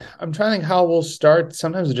I'm trying to think how we'll start.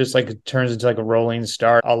 Sometimes it just like it turns into like a rolling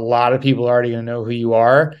start. A lot of people are already gonna know who you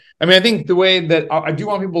are. I mean, I think the way that I do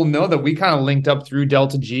want people to know that we kind of linked up through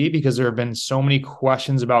Delta G because there have been so many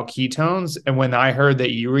questions about ketones. And when I heard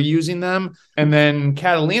that you were using them, and then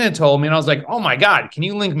Catalina told me, and I was like, oh my God, can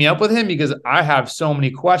you link me up with him? Because I have so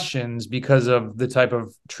many questions because of the type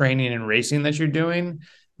of training and racing that you're doing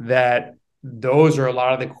that those are a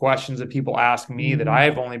lot of the questions that people ask me that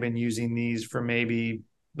I've only been using these for maybe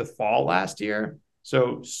the fall last year.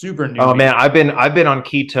 So super Oh newbie. man, I've been on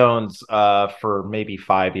ketones for maybe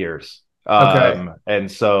 5 years. Okay. And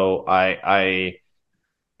so I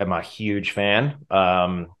am a huge fan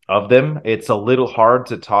of them. It's a little hard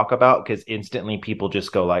to talk about because instantly people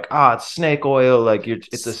just go like, ah, it's snake oil, like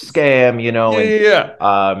it's a scam, Yeah, yeah,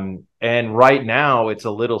 yeah. and right now it's a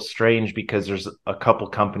little strange because there's a couple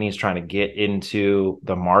companies trying to get into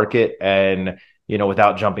the market and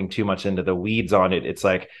without jumping too much into the weeds on it, it's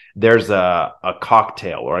like there's a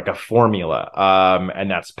cocktail or like a formula,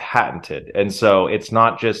 and that's patented. And so it's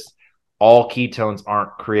not just all ketones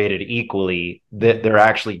aren't created equally, that they're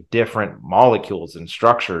actually different molecules and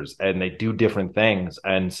structures and they do different things.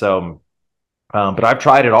 And so but I've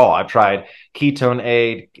tried it all. I've tried ketone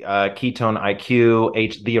A, ketone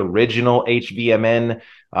IQ, the original HVMN,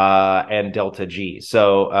 and Delta G.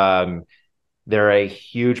 So they're a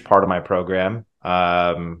huge part of my program.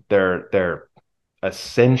 They're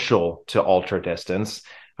essential to ultra distance,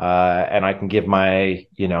 and I can give my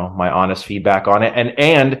honest feedback on it.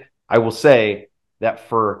 And I will say that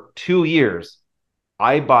for 2 years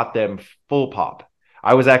I bought them full pop.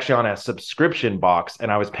 I was actually on a subscription box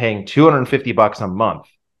and I was paying $250 a month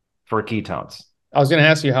for ketones. I was going to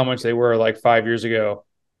ask you how much they were like 5 years ago.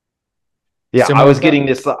 Yeah, I Similar was stuff. getting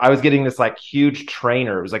this. I was getting this like huge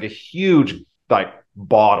trainer. It was like a huge like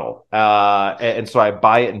bottle, and so I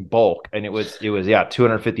buy it in bulk, and it was yeah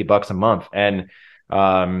 $250 a month, and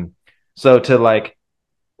um, so to like,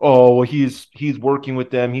 oh well, he's working with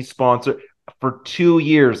them, he's sponsored. For 2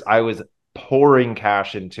 years I was pouring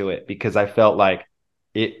cash into it because I felt like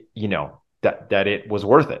that it was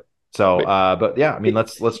worth it. So But but yeah, I mean,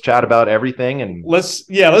 let's chat about everything. And let's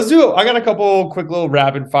do it. I got a couple quick little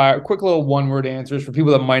rapid fire, quick little one word answers for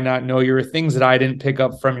people that might not know you or things that I didn't pick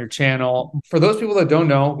up from your channel. For those people that don't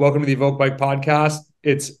know, welcome to the Evoke Bike Podcast.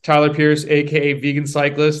 It's Tyler Pierce, aka Vegan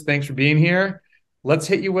Cyclist. Thanks for being here. Let's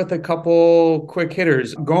hit you with a couple quick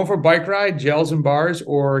hitters. Going for a bike ride, gels and bars,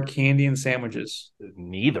 or candy and sandwiches?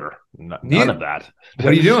 neither, none of Neat. that. What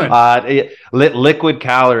are you doing? Liquid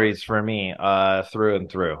calories for me, through and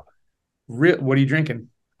through. What are you drinking?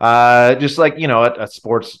 Just like a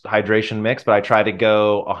sports hydration mix, but I try to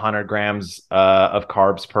go 100 grams of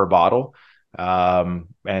carbs per bottle,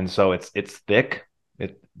 and so it's thick.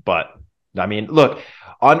 But I mean, look,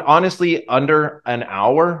 honestly, under an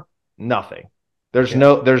hour, nothing. There's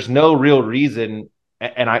Yeah. no real reason,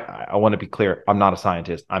 and I want to be clear. I'm not a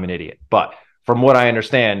scientist. I'm an idiot. But from what I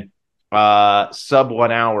understand, sub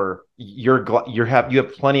 1 hour, you have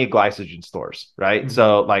plenty of glycogen stores, right? Mhm.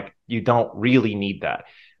 So like you don't really need that.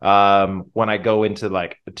 When I go into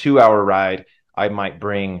like a 2 hour ride, I might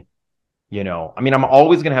bring, I mean, I'm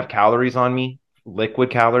always gonna have calories on me, liquid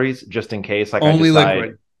calories, just in case. Like I Only decide,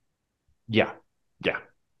 liquid. yeah, yeah.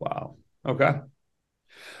 Wow. Okay.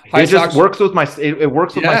 High It just socks. works with it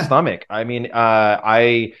works with my Yeah. stomach. I mean,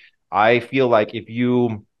 I feel like if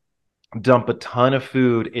you dump a ton of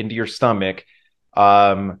food into your stomach,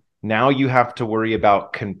 now you have to worry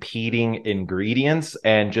about competing ingredients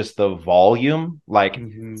and just the volume, like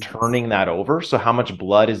Mhm. turning that over. So how much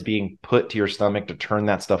blood is being put to your stomach to turn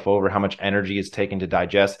that stuff over, how much energy is taken to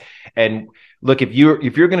digest. And look, if you're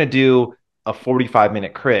going to do a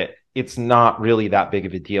 45-minute crit, it's not really that big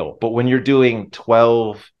of a deal. But when you're doing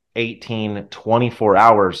 12, 18, 24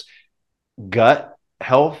 hours, gut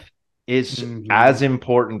health is as Mhm.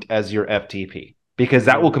 important as your FTP because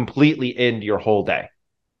that will Mhm. completely end your whole day.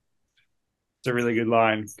 It's a really good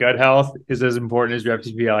line. Gut health is as important as your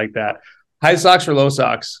FTP. I like that. High socks or low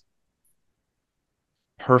socks?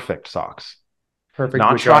 Perfect socks. Perfect,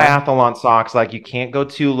 Not which are? triathlon socks. Like you can't go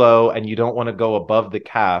too low and you don't want to go above the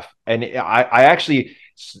calf. And I actually,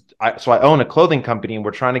 so I own a clothing company and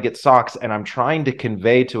we're trying to get socks, and I'm trying to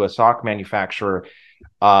convey to a sock manufacturer,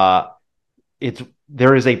 uh, it's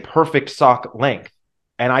there is a perfect sock length,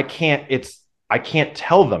 and I can't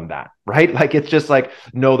tell them that, right? Like it's just like,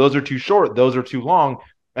 no, those are too short, those are too long.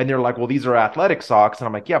 And they're like, well, these are athletic socks. And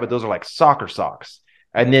I'm like, yeah, but those are like soccer socks.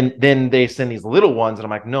 And Yeah. then they send these little ones and I'm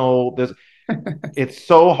like, no, there's it's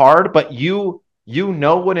so hard. But you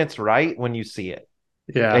know when it's right when you see it,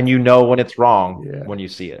 Yeah. and you know when it's wrong Yeah. when you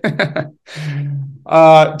see it.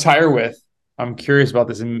 Tire width. I'm curious about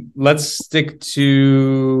this, and let's stick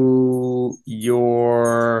to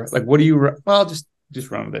your like. What do you? Well, just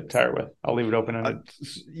run with it. Tire width. I'll leave it open Uh, ended.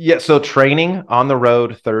 yeah, so training on the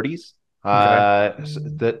road 30s. Okay.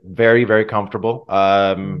 That very, very comfortable.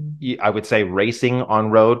 I would say racing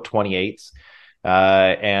on road 28s.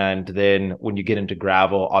 And then when you get into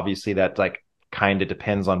gravel, obviously that like kind of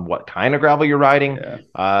depends on what kind of gravel you're riding.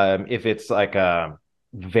 Yeah. If it's like a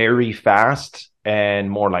very fast and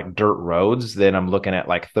more like dirt roads, then I'm looking at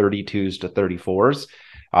like 32s to 34s.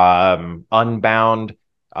 Unbound,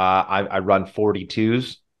 I run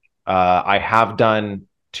 42s. I have done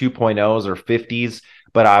 2.0s or 50s,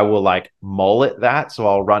 but I will like mullet that. So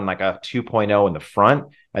I'll run like a 2.0 in the front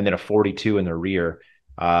and then a 42 in the rear,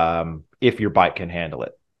 if your bike can handle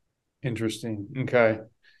it. Interesting. Okay.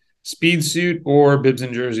 Speed suit or bibs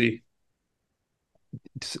and jersey?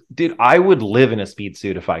 Dude, I would live in a speed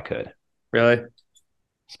suit if I could. Really?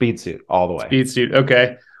 Speed suit all the way. Speed suit.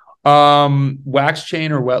 Okay. Wax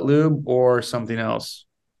chain or wet lube or something else?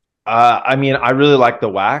 I mean, I really like the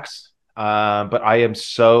wax, but I am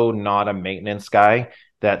so not a maintenance guy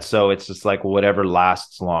that so it's just like whatever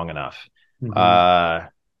lasts long enough. Mm-hmm. Uh,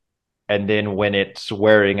 and then when it's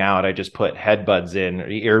wearing out, I just put headbuds in,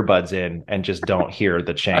 earbuds in, and just don't hear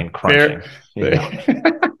the chain Fair. crunching. You know.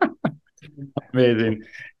 Amazing.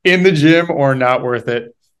 In the gym or not worth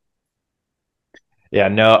it? Yeah,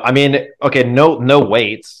 no, I mean, okay, no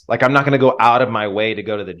weights. Like I'm not gonna go out of my way to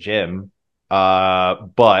go to the gym.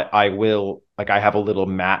 But I will like I have a little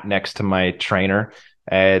mat next to my trainer.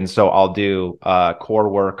 And so I'll do core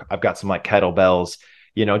work. I've got some like kettlebells,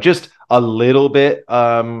 just a little bit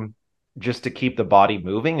just to keep the body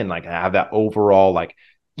moving and like have that overall like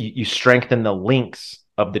you strengthen the links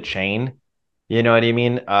of the chain. You know what I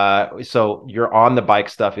mean? So your on the bike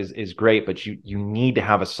stuff is great, but you need to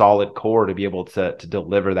have a solid core to be able to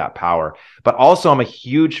deliver that power. But also, I'm a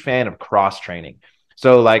huge fan of cross training.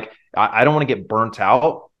 So like I don't want to get burnt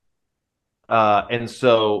out. And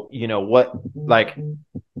so what like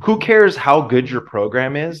who cares how good your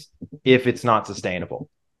program is if it's not sustainable?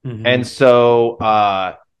 And Mm-hmm.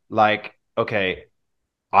 so like okay,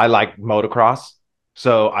 I like motocross.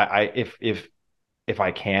 So I if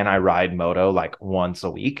I can, I ride moto like once a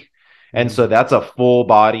week. And so Mm-hmm. that's a full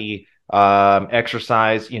body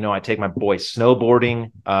exercise. I take my boys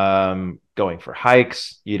snowboarding, going for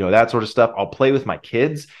hikes, that sort of stuff. I'll play with my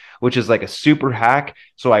kids, which is like a super hack.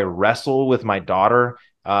 So I wrestle with my daughter.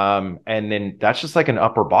 And then that's just like an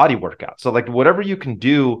upper body workout. So like whatever you can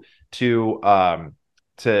do to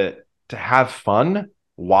to to have fun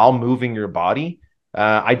while moving your body.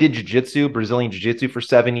 I did jujitsu, Brazilian jiu-jitsu for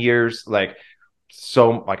 7 years. So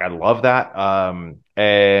like I love that.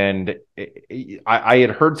 And I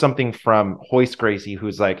had heard something from Hoist Gracie,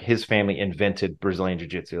 who's like his family invented Brazilian Jiu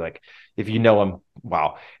Jitsu. Like if you know him,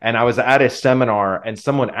 wow. And I was at a seminar, and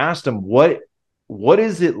someone asked him what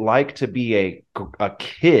is it like to be a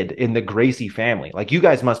kid in the Gracie family? Like you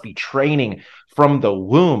guys must be training from the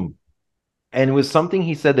womb. And it was something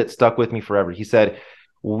he said that stuck with me forever. He said,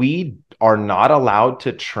 "We are not allowed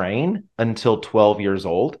to train until 12 years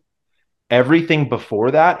old. Everything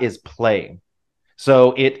before that is playing."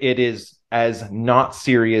 So it is as not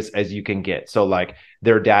serious as you can get. So like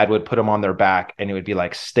their dad would put them on their back and it would be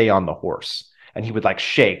like, stay on the horse. And he would like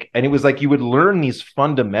shake. And it was like you would learn these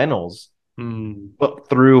fundamentals, but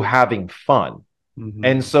through having fun. Mm-hmm.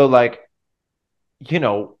 And so like,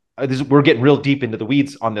 we're getting real deep into the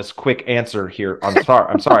weeds on this quick answer here. I'm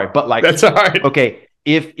sorry. But like, That's all right. okay,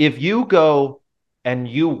 if you go and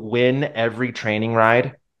you win every training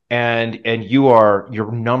ride and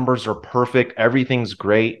your numbers are perfect, everything's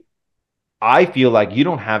great, I feel like you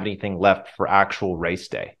don't have anything left for actual race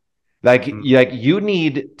day. Like you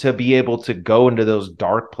need to be able to go into those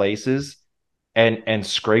dark places and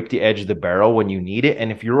scrape the edge of the barrel when you need it.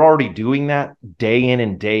 And if you're already doing that day in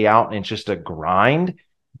and day out and it's just a grind,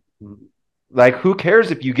 like who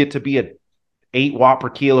cares if you get to be a 8 watt per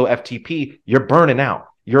kilo FTP? You're burning out.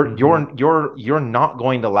 You're Mm-hmm. you're you're not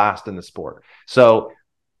going to last in the sport. So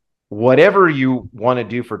whatever you want to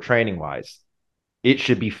do for training wise, it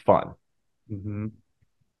should be fun. Mm-hmm.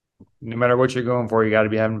 No matter what you're going for, you got to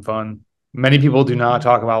be having fun. Many people do not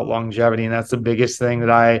talk about longevity, and that's the biggest thing that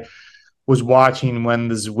I was watching when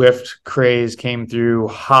the Zwift craze came through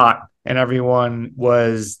hot, and everyone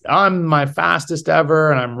was, I'm my fastest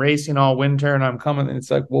ever, and I'm racing all winter, and I'm coming. And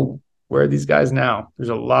it's like, well, where are these guys now? There's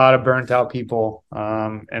a lot of burnt out people,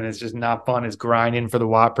 and it's just not fun. It's grinding for the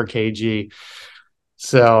watt per kg.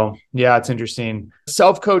 So yeah, it's interesting.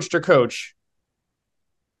 Self coached or coach?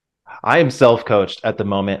 I am self coached at the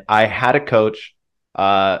moment. I had a coach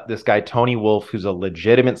this guy Tony Wolf, who's a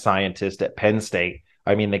legitimate scientist at Penn State.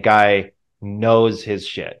 I mean, the guy knows his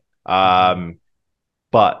shit. Mhm.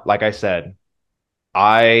 But like I said,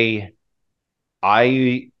 I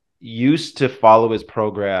I used to follow his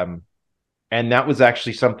program, and that was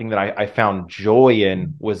actually something that I found joy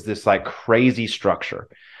in, was this like crazy structure.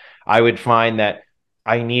 I would find that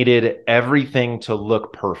I needed everything to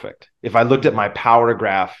look perfect. If I looked at Mhm. my power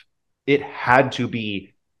graph, it had to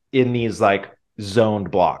be in these like zoned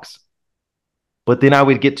blocks. But then I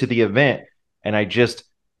would get to the event and I just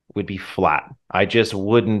would be flat.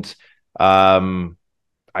 Um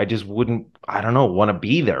I just wouldn't, I don't know, want to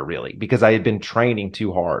be there really, because I had been training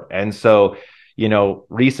too hard. And so,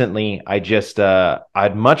 recently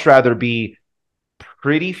I'd much rather be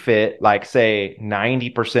pretty fit, like say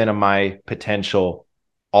 90% of my potential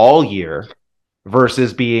all year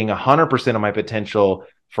versus being 100% of my potential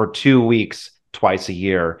for 2 weeks twice a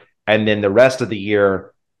year. And then the rest of the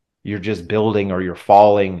year, you're just building or you're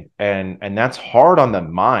falling. And that's hard on the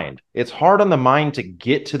mind. It's hard on the mind to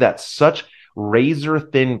get to that such razor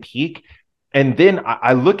thin peak. And then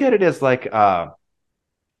I look at it as like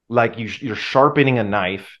you're sharpening a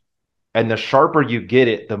knife, and the sharper you get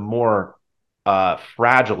it, the more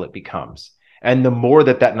fragile it becomes, and the more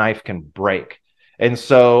that knife can break. And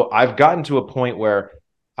so I've gotten to a point where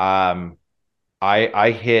um,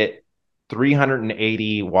 I hit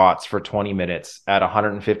 380 watts for 20 minutes at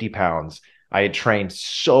 150 pounds. I had trained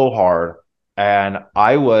so hard, and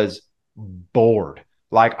I was bored.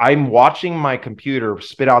 Like, I'm watching my computer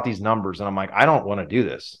spit out these numbers, and I'm like, I don't want to do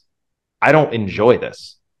this. I don't enjoy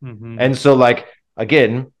this. Mhm. And so, like,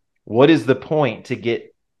 again, what is the point to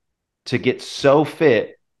get so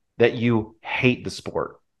fit that you hate the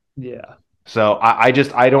sport? Yeah. So I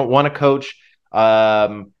don't want to coach.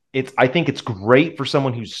 I think it's great for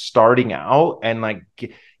someone who's starting out and like,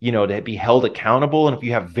 to be held accountable. And if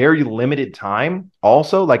you have very limited time,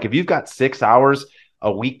 also, like if you've got 6 hours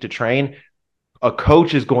a week to train, a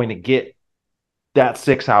coach is going to get that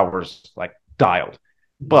 6 hours like dialed. Mhm.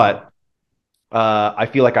 But I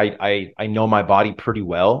feel like I know my body pretty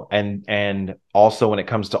well, and also when it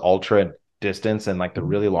comes to ultra distance and like the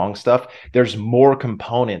really long stuff, there's more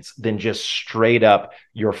components than just straight up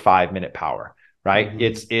your 5 minute power, right?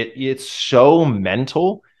 Mhm. It's so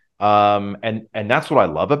mental, and that's what I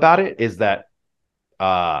love about it, is that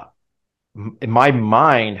uh, my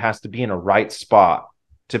mind has to be in a right spot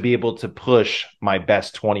to be able to push my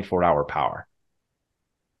best 24-hour power,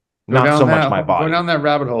 not so much my Go body. down that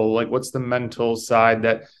rabbit hole. Like, what's the mental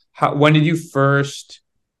side when did you first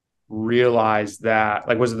realize that?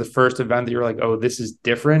 Like, was it the first event that you were like, oh, this is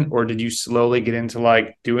different? Or did you slowly get into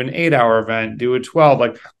like do an 8 hour event, do a 12?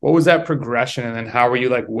 Like, what was that progression? And then how were you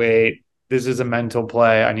like, wait, this is a mental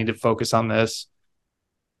play. I need to focus on this.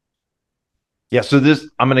 Yeah, so this,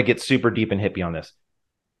 I'm going to get super deep and hippie on this.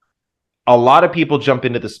 A lot of people jump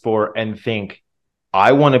into the sport and think,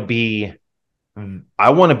 I want to be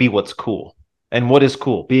I want to be what's cool. And what is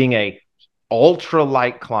cool? Being a ultra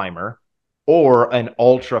light climber or an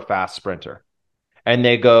ultra fast sprinter. And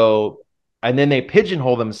they go, and then they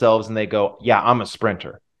pigeonhole themselves and they go, yeah, I'm a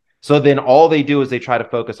sprinter. So then all they do is they try to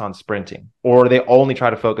focus on sprinting, or they only try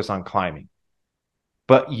to focus on climbing.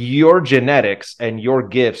 But your genetics and your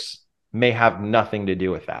gifts may have nothing to do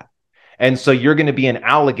with that. And so you're going to be an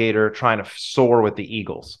alligator trying to soar with the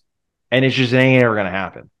eagles. And it's just ain't ever going to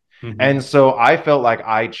happen. And Mhm. so I felt like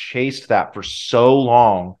I chased that for so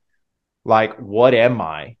long. Like, what am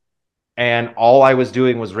I? And all I was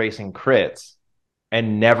doing was racing crits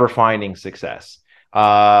and never finding success.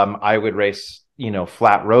 I would race,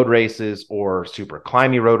 flat road races or super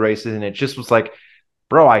climby road races. And it just was like,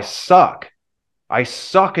 bro, I suck. I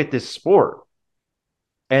suck at this sport.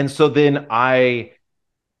 And so then I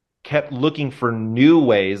kept looking for new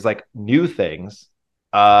ways, like new things.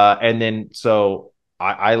 And then so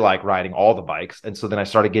I like riding all the bikes. And so then I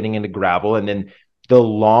started getting into gravel. And then the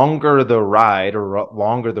longer the ride or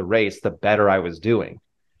longer the race, the better I was doing,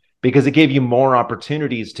 because it gave you more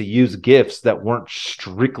opportunities to use gifts that weren't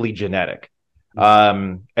strictly genetic.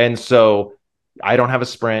 Mhm. And so I don't have a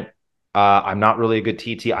sprint. I'm not really a good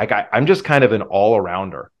TT. I'm just kind of an all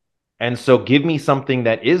arounder. And so give me something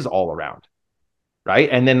that is all around, right?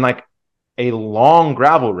 And then like a long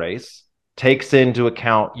gravel race takes into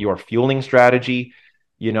account your fueling strategy,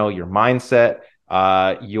 your mindset,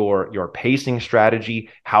 your pacing strategy,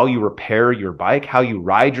 how you repair your bike, how you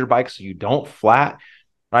ride your bike so you don't flat.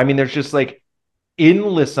 I mean, there's just like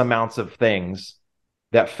endless amounts of things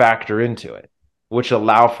that factor into it, which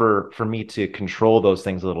allow for me to control those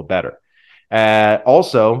things a little better.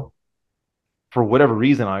 Also, for whatever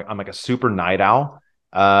reason, I'm like a super night owl.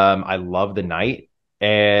 I love the night.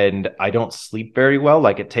 and I don't sleep very well.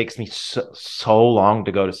 Like it takes me so long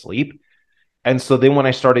to go to sleep. And so then when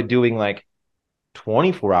I started doing like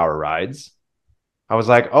 24-hour rides, I was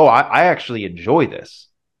like, oh, I actually enjoy this.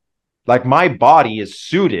 Like my body is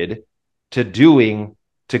suited to doing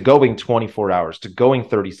to going 24 hours, to going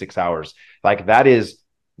 36 hours. Like that is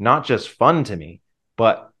not just fun to me,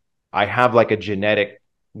 but I have like a genetic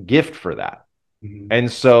gift for that. Mhm.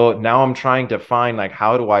 And so now I'm trying to find like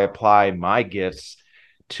how do I apply my gifts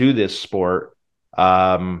to this sport.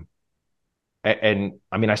 Um and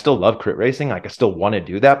I mean I still love crit racing, like I still want to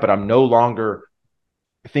do that, but I'm no longer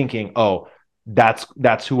thinking, "Oh,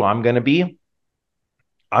 that's who I'm going to be."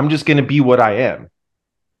 I'm just going to be what I am.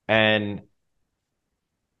 And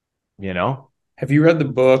you know, Have you read the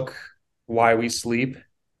book Why We Sleep?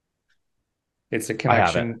 It's a I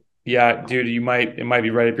haven't. connection. Yeah, dude, it might be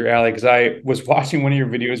right up your alley because I was watching one of your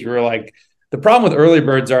videos. You were like, the problem with early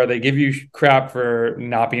birds are they give you crap for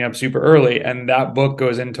not being up super early. And that book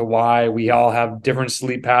goes into why we all have different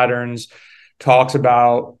sleep patterns, talks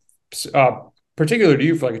about uh particular to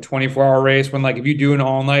you for like a 24-hour race when like if you do an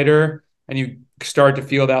all-nighter and you start to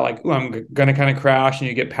feel that like, oh, I'm gonna kind of crash and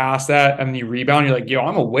you get past that and you rebound, you're like, yo,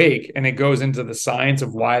 I'm awake. And it goes into the science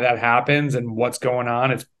of why that happens and what's going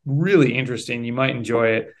on. It's really interesting. You might enjoy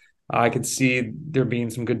it. I could see there being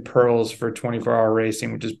some good pearls for 24-hour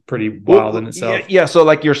racing, which is pretty wild in Well, yeah, itself. yeah. So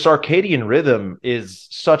like your circadian rhythm is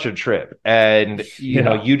such a trip, and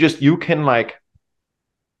Yeah. you can like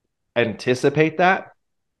anticipate that.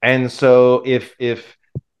 And so if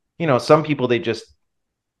some people they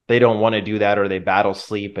don't want to do that, or they battle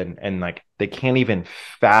sleep, and like they can't even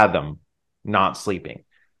fathom not sleeping,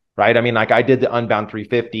 right? I mean, like I did the Unbound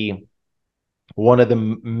 350. One of the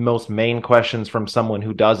most main questions from someone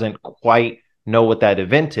who doesn't quite know what that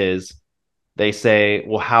event is, they say,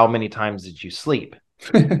 well, how many times did you sleep?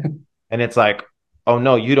 And it's like, oh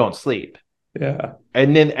no, you don't sleep. Yeah.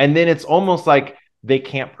 And then it's almost like they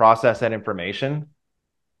can't process that information.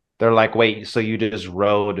 They're like, wait, so you just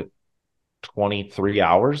rode 23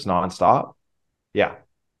 hours nonstop? Yeah.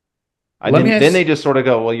 And Let me then ask. they just sort of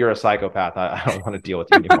go, well, you're a psychopath. I don't want to deal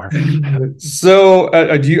with you anymore. So,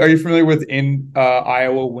 are you familiar with in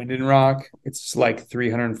Iowa Wind Rock? It's like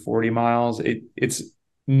 340 miles. It's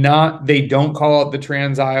not, they don't call it the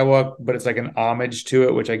Trans Iowa, but it's like an homage to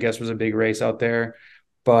it, which I guess was a big race out there.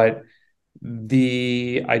 But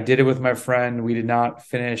the I did it with my friend. We did not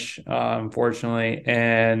finish, unfortunately,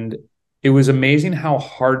 and it was amazing how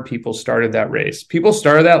hard people started that race. People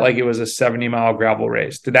started that like it was a 70-mile gravel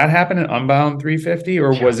race. Did that happen in Unbound 350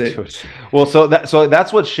 or Yeah, was it? dude. Well, so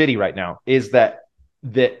that's what's shitty right now is that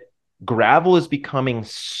gravel is becoming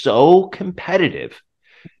so competitive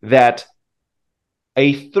that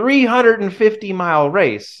a 350-mile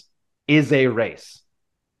race is a race.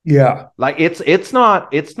 Yeah, Like it's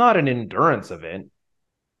not an endurance event.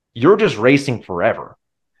 You're just racing forever.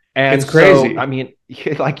 it's And so, I crazy. mean,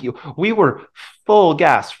 we were full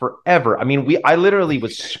gas forever. I mean, I literally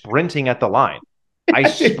was sprinting at the line. I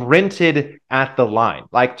sprinted at the line,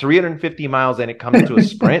 like 350 miles, and it comes to a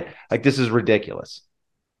sprint. Like this is ridiculous.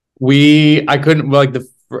 I couldn't like the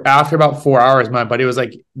after about 4 hours, my buddy was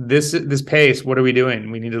like, this pace, what are we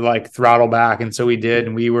doing? We need to like throttle back. And so we did,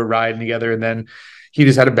 and we were riding together, and then he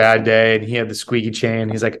just had a bad day and he had the squeaky chain.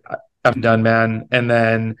 He's like, I'm done, man. And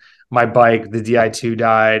then my bike, the Di2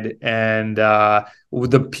 died, and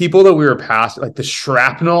the people that we were past, like the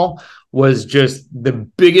shrapnel was just the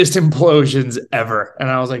biggest implosions ever. And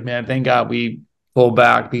I was like, man, thank God we pulled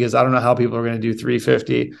back because I don't know how people are going to do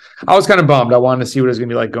 350. I was kind of bummed. I wanted to see what it was going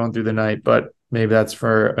to be like going through the night, but maybe that's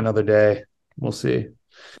for another day. We'll see.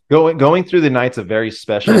 Going through the night's a very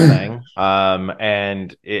special thing.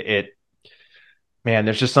 And it man,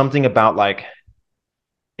 there's just something about like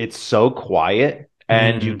it's so quiet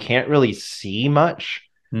and you Mm, can't really see much.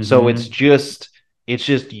 So it's hmm just it's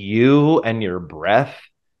just you and your breath,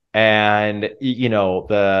 and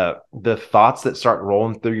the thoughts that start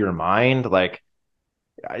rolling through your mind. Like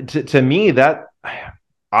to me, that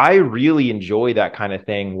I really enjoy that kind of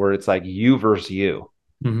thing where it's like you versus you.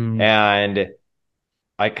 hmm And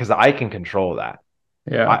because I can control that.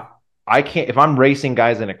 Yeah. I I can't, if I'm racing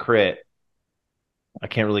guys in a crit, I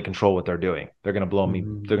can't really control what they're doing. They're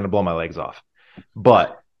hmm gonna blow my legs off.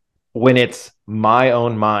 But when it's my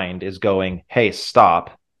own mind is going, hey,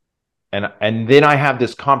 stop. And then I have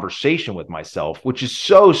this conversation with myself, which is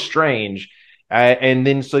so strange. And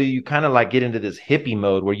then so you kind of like get into this hippie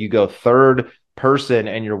mode where you go third person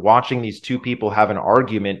and you're watching these two people have an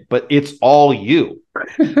argument, but it's all you.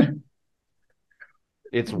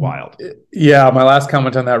 It's wild. Yeah, my last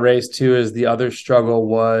comment on that race too is the other struggle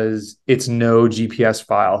was it's no GPS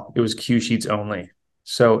file. It was Q sheets only.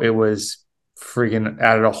 So it was freaking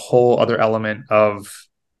added a whole other element of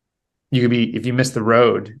you could be if you miss the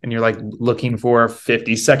road and you're like looking for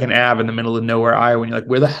 52nd Ave in the middle of nowhere, Iowa, and you're like,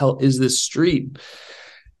 where the hell is this street?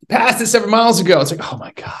 Passed it 7 miles ago. It's like, oh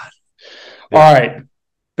my God. Yeah. All right.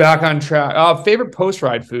 Back on track. Favorite post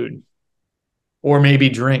ride food or maybe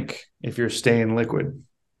drink if you're staying liquid.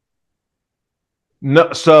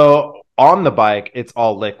 No, so on the bike, it's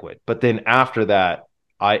all liquid. But then after that,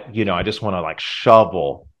 I just want to like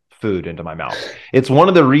shovel food into my mouth. It's one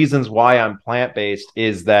of the reasons why I'm plant-based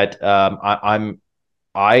is that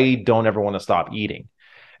I don't ever want to stop eating.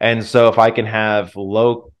 And so if I can have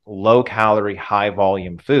low calorie, high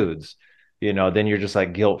volume foods, then you're just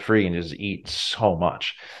like guilt free and just eat so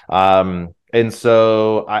much. And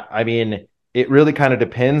so I mean, it really kind of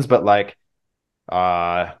depends, but like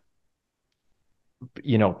uh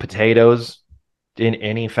potatoes in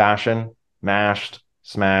any fashion, mashed,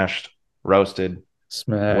 smashed, roasted,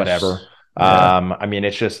 Smash. whatever. Yeah. I mean,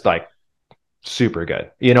 it's just like super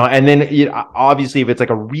good, and then obviously if it's like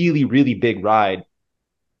a really, really big ride,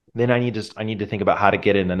 then I need to think about how to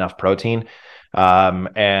get in enough protein.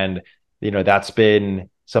 And that's been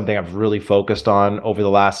something I've really focused on over the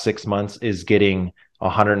last 6 months is getting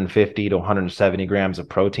 150 to 170 grams of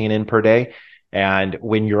protein in per day. And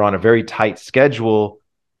when you're on a very tight schedule,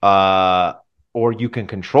 uh, or you can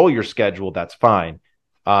control your schedule, that's fine.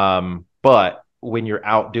 But when you're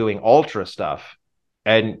out doing ultra stuff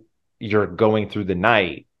and you're going through the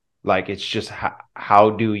night, like it's just how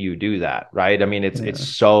do you do that, right? I mean, it's Yeah.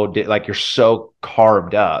 so like you're so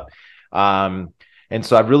carved up. um and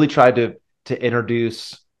so I've really tried to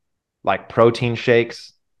introduce like protein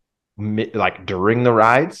shakes like during the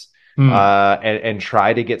rides, Hmm. and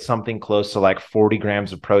try to get something close to like 40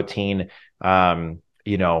 grams of protein,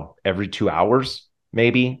 every 2 hours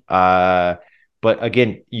maybe. But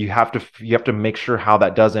again, you have to make sure how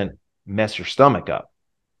that doesn't mess your stomach up.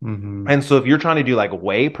 Mm-hmm. And so if you're trying to do like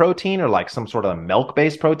whey protein or like some sort of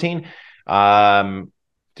milk-based protein, um,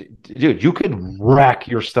 dude, you could wreck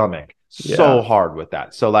your stomach so Yeah. hard with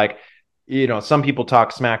that. So like, some people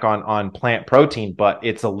talk smack on plant protein, but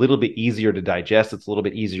it's a little bit easier to digest. It's a little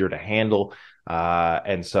bit easier to handle.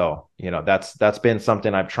 And so, that's been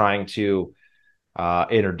something I'm trying to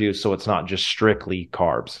introduce, so it's not just strictly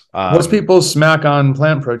carbs. Most people smack on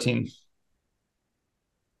plant protein.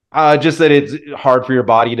 Just that it's hard for your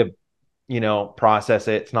body to process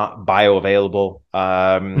it. It's not bioavailable.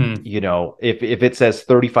 Hmm. If it says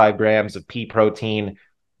 35 grams of pea protein,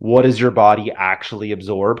 what does your body actually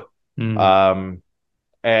absorb? Hmm. Um,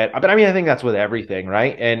 but I mean, I think that's with everything,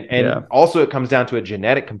 right? And Yeah. also it comes down to a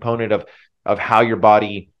genetic component of how your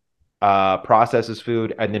body processes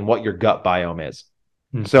food, and then what your gut biome is.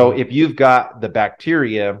 So Hmm. if you've got the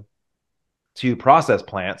bacteria to process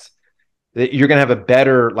plants, you're going to have a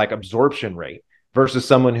better like absorption rate versus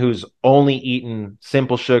someone who's only eaten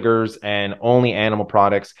simple sugars and only animal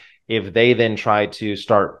products. If they then try to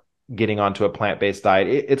start getting onto a plant-based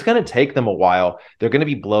diet, it's going to take them a while. They're going to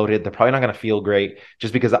be bloated. They're probably not going to feel great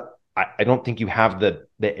just because I don't think you have the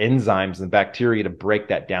enzymes and bacteria to break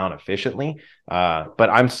that down efficiently. But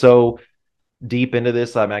I'm so deep into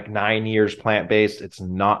this. I'm like 9 years plant based. It's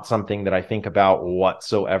not something that I think about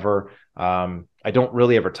whatsoever. I don't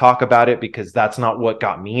really ever talk about it because that's not what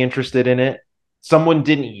got me interested in it. Someone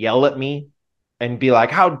didn't yell at me and be like,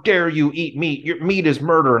 "How dare you eat meat? Your meat is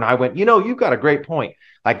murder." And I went, "You've got a great point."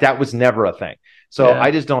 Like that was never a thing. So I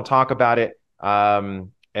Yeah. just don't talk about it.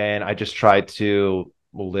 And I just try to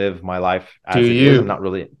live my life Do as it is and not you?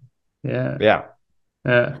 really, Yeah. yeah.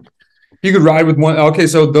 Yeah. You could ride with one. Okay,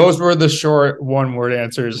 so those were the short one word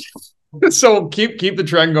answers. So keep the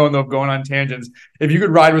trend going though, going on tangents. If you could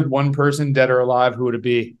ride with one person, dead or alive, who would it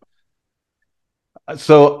be?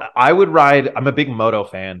 So I would ride. I'm a big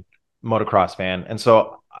motocross fan, and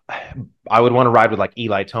so I would want to ride with like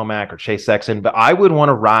Eli Tomac or Chase Sexton, but I would want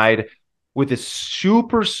to ride with a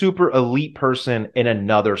super, super elite person in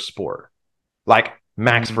another sport, like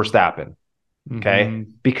Max Mm-hmm. Verstappen. Okay,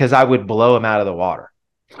 Mm-hmm. because I would blow him out of the water.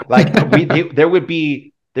 Like there would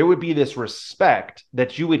be this respect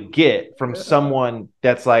that you would get from someone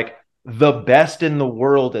that's like the best in the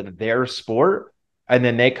world in their sport, and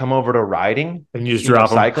then they come over to riding, And you just drop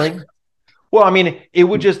them. cycling. Well, I mean, it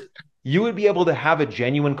would just you would be able to have a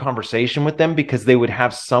genuine conversation with them because they would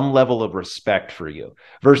have some level of respect for you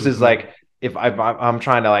versus Mm-hmm. like if I'm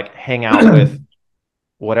trying to like hang out with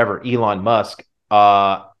whatever Elon Musk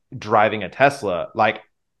driving a Tesla, like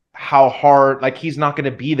how hard, like he's not going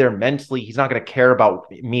to be there mentally, he's not going to care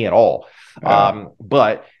about me at all. Yeah.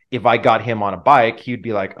 But if I got him on a bike, he'd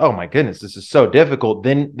be like, "Oh my goodness, this is so difficult."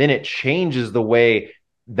 Then it changes the way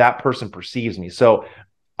that person perceives me. So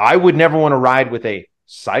I would never want to ride with a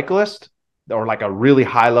cyclist or like a really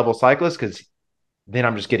high level cyclist, because then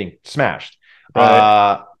I'm just getting smashed. Right.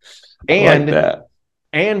 Uh, I like and that.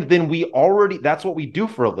 and then we already, that's what we do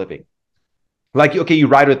for a living. Like, okay, you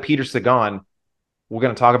ride with Peter Sagan. We're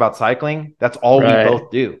going to talk about cycling. That's all we Right.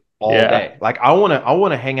 both do all Yeah. day. Like, I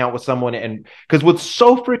want to hang out with someone. And because what's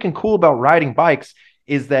so freaking cool about riding bikes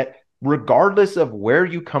is that regardless of where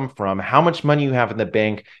you come from, how much money you have in the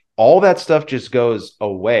bank, all that stuff just goes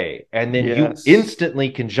away. And then you Yes. instantly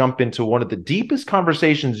can jump into one of the deepest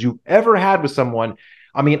conversations you've ever had with someone.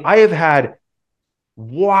 I mean, I have had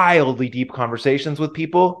wildly deep conversations with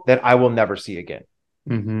people that I will never see again.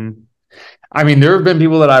 Hmm. I mean, there have been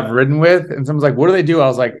people that I've ridden with, and someone's like, "What do they do?" I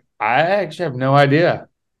was like, "I actually have no idea."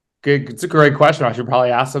 Good, it's a great question. I should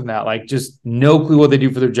probably ask them that. Like, just no clue what they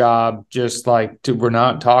do for their job. Just like, we're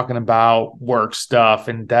not talking about work stuff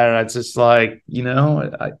and that. It's just like,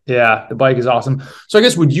 yeah, the bike is awesome. So I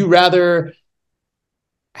guess, would you rather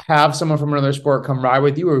have someone from another sport come ride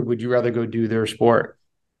with you, or would you rather go do their sport?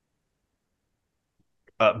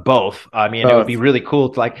 Both. I mean, it would be Both. really cool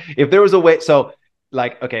to, like, if there was a way. So,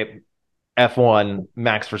 like, okay, F1,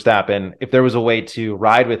 Max Verstappen, if there was a way to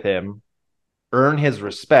ride with him, earn his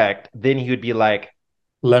respect, then he would be like,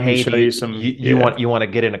 Let me "Hey, show do you you some. you Yeah. want to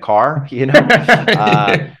get in a car?"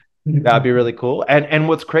 That'd be really cool. And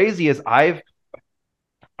what's crazy is I've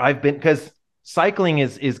been, because cycling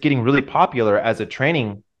is getting really popular as a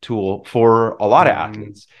training tool for a lot of Mhm.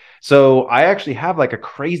 athletes. So I actually have like a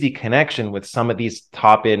crazy connection with some of these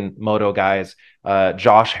top end moto guys.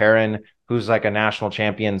 Josh Heron, who's like a national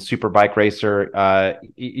champion super bike racer.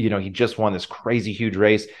 He just won this crazy huge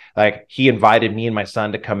race. Like, he invited me and my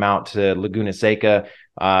son to come out to Laguna Seca.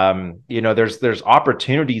 There's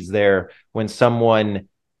opportunities there when someone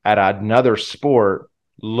at another sport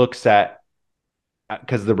looks at,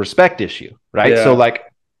 because the respect issue, right? So, Yeah. like,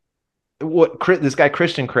 what this guy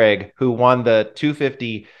Christian Craig, who won the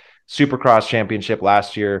 250 Supercross championship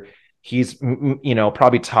last year, he's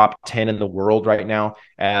probably top 10 in the world right now.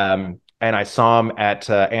 And I saw him at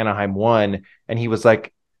Anaheim 1, and he was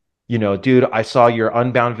like, dude, I saw your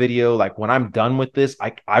Unbound video. Like, when I'm done with this,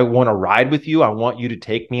 I want to ride with you. I want you to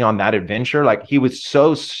take me on that adventure. Like, he was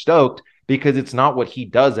so stoked because it's not what he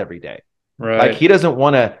does every day. Like, Right. he doesn't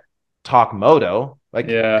want to talk moto, like,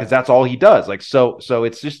 because Yeah. that's all he does. Like, so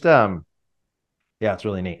it's just yeah, it's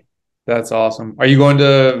really neat. That's awesome. Are you going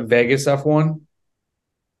to Vegas F1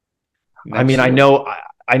 I next mean, I year? know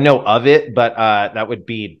I know of it, but that would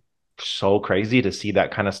be so crazy to see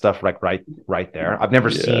that kind of stuff, like, right there. I've never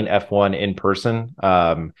Yeah. seen F1 in person.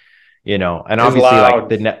 And It's obviously,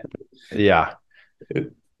 like, loud. yeah.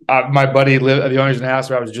 My buddy lived the owners in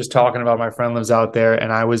Astor. I was just talking about, my friend lives out there,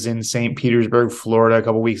 and I was in St. Petersburg, Florida, a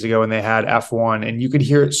couple weeks ago, and they had F1, and you could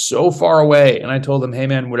hear it so far away. And I told them, "Hey,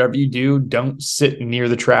 man, whatever you do, don't sit near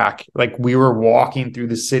the track." Like, we were walking through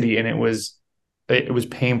the city, and it was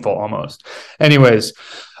painful almost. Anyways,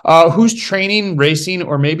 who's training, racing,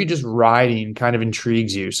 or maybe just riding kind of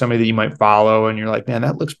intrigues you? Somebody that you might follow, and you're like, "Man,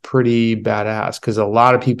 that looks pretty badass." Because a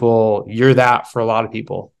lot of people, you're that for a lot of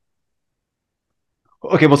people.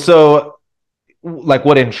 Okay, well, so, like,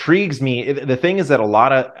 what intrigues me, the thing is that a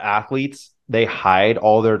lot of athletes, they hide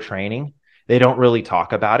all their training. They don't really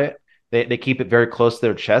talk about it. They keep it very close to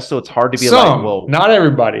their chest. So it's hard to be like, Some, well, not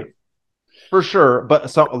everybody. for sure. But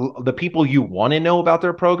some, the people you want to know about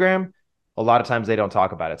their program, a lot of times they don't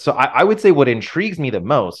talk about it. So I would say what intrigues me the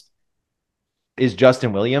most is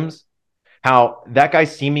Justin Williams. How that guy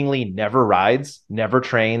seemingly never rides, never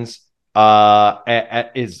trains,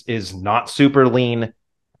 is not super lean,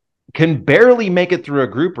 can barely make it through a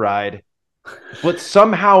group ride, but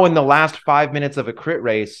somehow in the last 5 minutes of a crit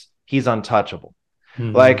race, he's untouchable.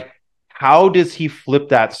 Hmm. Like, how does he flip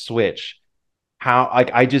that switch? How,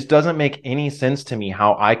 like, I just doesn't make any sense to me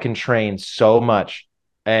how I can train so much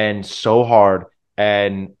and so hard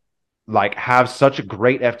and, like, have such a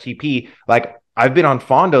great FTP. Like, I've been on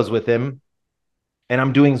fondos with him, and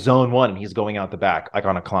I'm doing zone one and he's going out the back, like,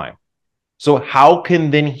 on a climb. So how can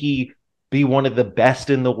then he be one of the best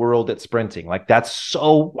in the world at sprinting? Like, that's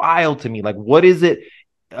so wild to me. Like, what is it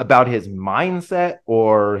about his mindset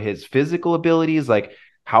or his physical abilities? Like,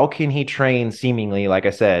 how can he train seemingly, like I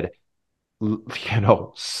said,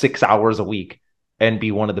 6 hours a week and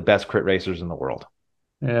be one of the best crit racers in the world?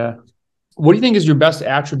 Yeah. What do you think is your best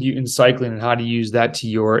attribute in cycling, and how to use that to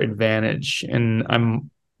your advantage? And I'm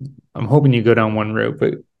hoping you go down one route,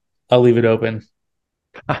 but I'll leave it open.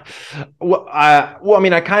 I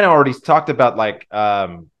mean, I kind of already talked about, like,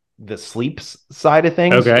 the sleeps side of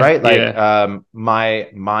things, Okay. right? Like, Yeah. my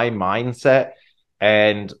mindset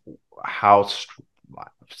and how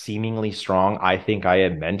seemingly strong I think I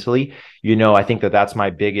am mentally, you know, I think that that's my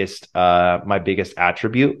biggest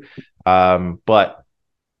attribute. But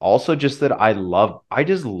also just that I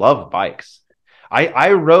just love bikes.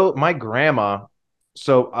 I wrote my grandma.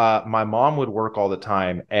 So my mom would work all the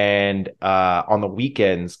time, and on the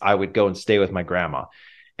weekends I would go and stay with my grandma,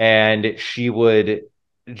 and she would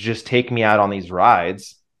just take me out on these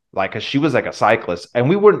rides, like, cause she was like a cyclist, and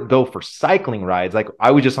we wouldn't go for cycling rides. Like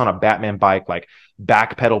I was just on a Batman bike, like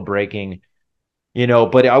back pedal braking, you know,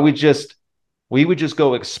 but we would just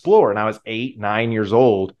go explore. And I was 8, 9 years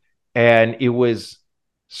old. And it was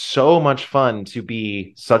so much fun to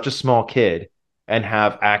be such a small kid and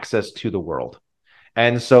have access to the world.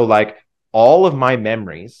 And so like all of my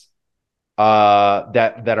memories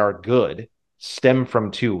that are good stem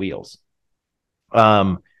from two wheels.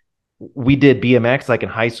 Um, we did BMX like in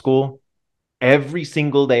high school. Every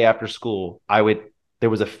single day after school, there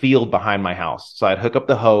was a field behind my house. So I'd hook up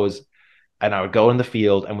the hose and I would go in the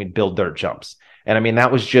field and we'd build dirt jumps. And I mean,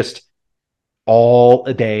 that was just all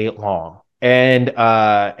day long. And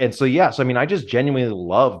so yeah, so I mean, I just genuinely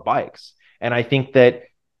love bikes. And I think that,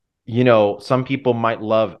 you know, some people might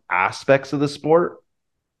love aspects of the sport,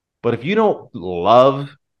 but if you don't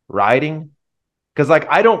love riding, because like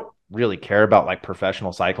I don't really care about like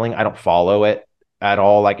professional cycling. I don't follow it at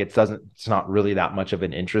all. Like it's not really that much of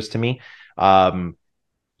an interest to me. Um,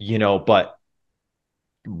 you know, but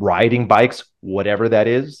riding bikes, whatever that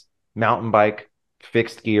is, mountain bike,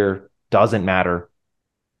 fixed gear, doesn't matter.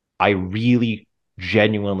 I really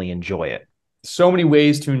genuinely enjoy it. So many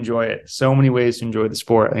ways to enjoy it. So many ways to enjoy the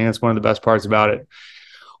sport. I think that's one of the best parts about it.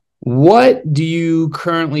 What do you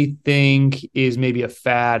currently think is maybe a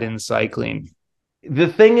fad in cycling? The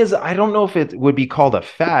thing is, I don't know if it would be called a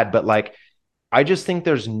fad, but like, I just think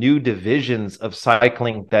there's new divisions of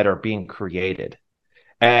cycling that are being created.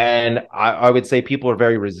 And I would say people are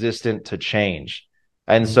very resistant to change.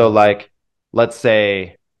 And so, Mm-hmm. like, let's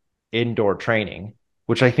say indoor training,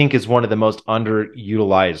 which I think is one of the most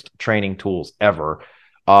underutilized training tools ever.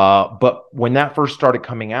 But when that first started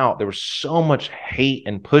coming out, there was so much hate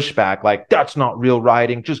and pushback. Like, that's not real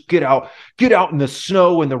riding. Just get out in the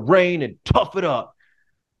snow and the rain and tough it up.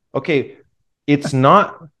 Okay, it's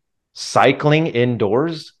not cycling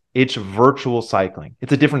indoors, it's virtual cycling.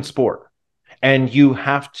 It's a different sport. And you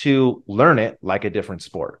have to learn it like a different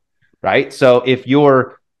sport, right? So if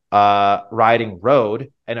you're riding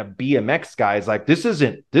road and a BMX guy is like, this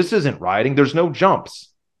isn't riding, there's no jumps.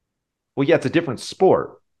 Well, yeah, it's a different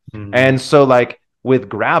sport. Mm-hmm. And so like with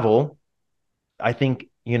gravel, I think,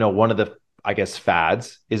 you know, one of the, I guess,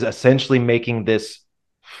 fads is essentially making this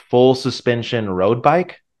full suspension road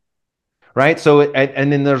bike, right? So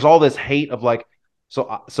and then there's all this hate of like,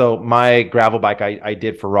 so my gravel bike I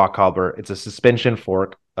did for Rock Harbor, it's a suspension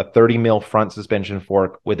fork, a 30 mil front suspension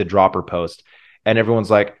fork with a dropper post, and everyone's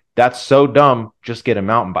like, that's so dumb, just get a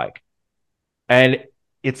mountain bike. And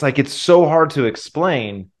it's like it's so hard to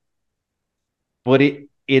explain, but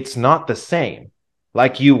it's not the same.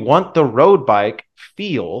 Like you want the road bike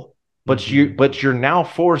feel, Mm-hmm. but you're now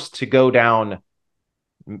forced to go down,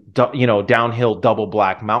 you know, downhill double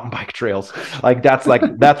black mountain bike trails. Like that's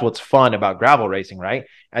what's fun about gravel racing, right?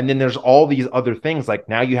 And then there's all these other things, like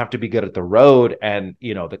now you have to be good at the road and,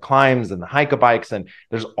 you know, the climbs and the hike bikes, and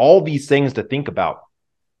there's all these things to think about.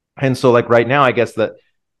 And so like right now, I guess that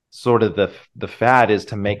sort of the fad is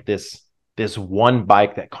to make this one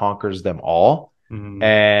bike that conquers them all. Mm-hmm.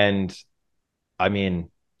 And I mean,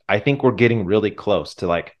 I think we're getting really close to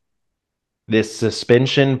like this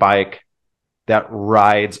suspension bike that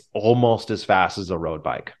rides almost as fast as a road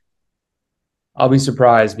bike. I'll be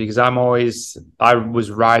surprised because I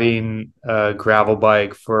was riding a gravel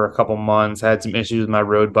bike for a couple months, had some issues with my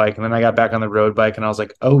road bike, and then I got back on the road bike and I was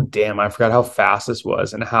like, oh, damn, I forgot how fast this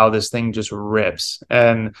was and how this thing just rips.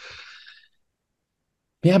 And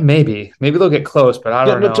yeah, maybe they'll get close, but I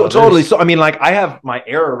No, don't no, know. totally. There's, So I mean, like I have my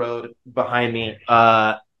Arrow Road behind me.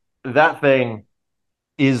 That thing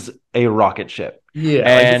is a rocket ship, yeah, like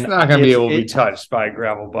it's and not going to be able to be touched by a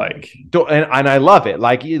gravel bike. and I love it.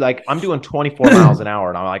 Like I'm doing 24 miles an hour,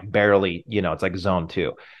 and I'm like barely, you know, it's like zone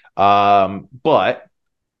two. But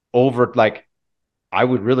over like I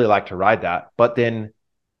would really like to ride that, but then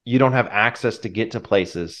you don't have access to get to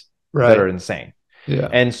places that Right. are insane. Yeah.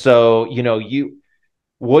 And so, you know,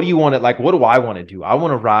 what do you want to like? What do I want to do? I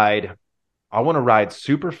want to ride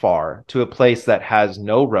super far to a place that has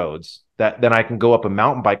no roads, that then I can go up a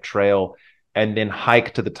mountain bike trail and then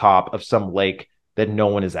hike to the top of some lake that no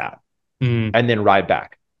one is at Mm-hmm. and then ride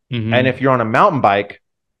back. And Mm-hmm. if you're on a mountain bike,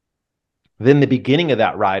 then the beginning of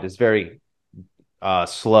that ride is very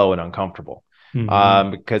slow and uncomfortable.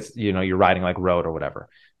 Mm-hmm. because you're riding like road or whatever.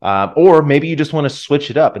 Or maybe you just want to switch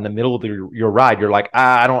it up in the middle of your ride. You're like,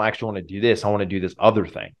 I don't actually want to do this. I want to do this other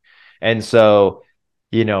thing. And so,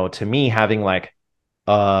 to me, having like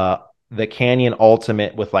uh the Canyon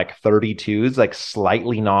Ultimate with like 32s, like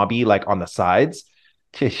slightly knobby, like on the sides,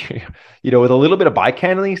 with a little bit of bike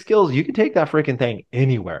handling skills, you can take that freaking thing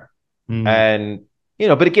anywhere. Mm. And,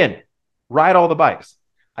 but again, ride all the bikes.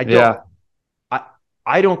 I don't, Yeah. I,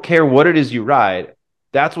 I don't care what it is you ride.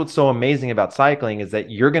 That's what's so amazing about cycling is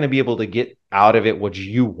that you're going to be able to get out of it what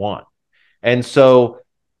you want. And so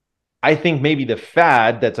I think maybe the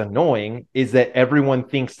fad that's annoying is that everyone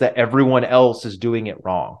thinks that everyone else is doing it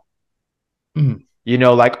wrong. Mm.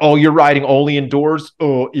 Like, oh, you're riding only indoors.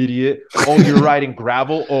 Oh, idiot. Oh, you're riding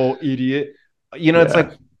gravel. Oh, idiot. It's Yeah.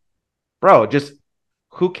 like, bro, just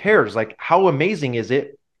who cares? Like, how amazing is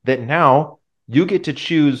it that now you get to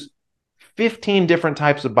choose 15 different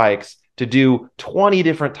types of bikes to do 20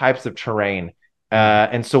 different types of terrain? Mm.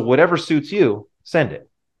 And so, whatever suits you, send it.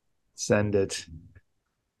 Send it.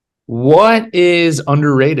 What is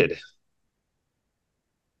underrated?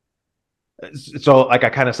 So, like I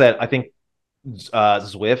kind of said, I think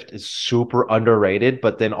Zwift is super underrated,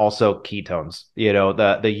 but then also ketones.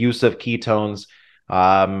 The use of ketones,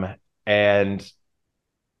 and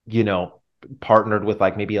you know, partnered with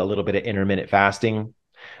like maybe a little bit of intermittent fasting,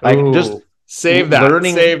 like just Oh, save that.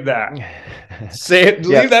 learning. Save that. Say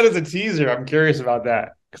Yeah, leave that as a teaser. I'm curious about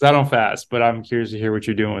that because I don't fast, but I'm curious to hear what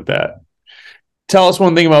you're doing with that. Tell us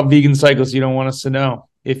one thing about vegan cyclists you don't want us to know,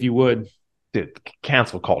 if you would. dude,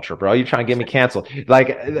 cancel culture, bro. You're trying to get me canceled. Like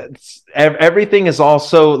everything is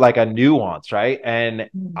also like a nuance, right? And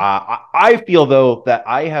I feel though that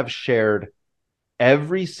I have shared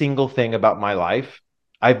every single thing about my life.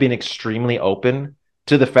 I've been extremely open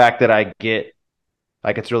to the fact that I get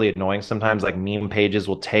like it's really annoying sometimes. Like meme pages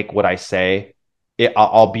will take what I say.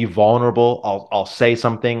 I'll be vulnerable. I'll say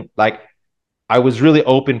something like I was really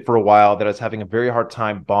open for a while that I was having a very hard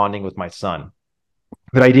time bonding with my son.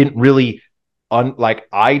 That I didn't really like.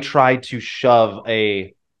 I tried to shove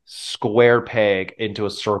a square peg into a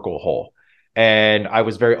circle hole, and I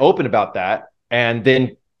was very open about that. And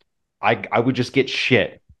then I would just get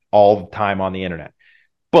shit all the time on the internet.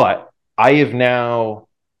 But I have now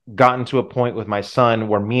gotten to a point with my son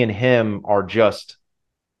where me and him are just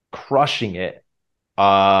crushing it.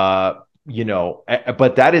 But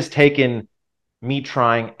that has taken me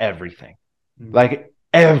trying everything, Mm. like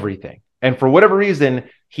everything. And for whatever reason,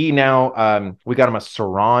 he now we got him a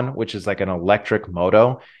Saran, which is like an electric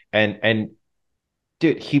moto. And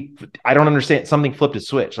dude, I don't understand. Something flipped his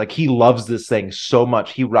switch. Like he loves this thing so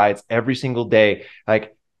much. He rides every single day.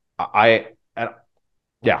 Like I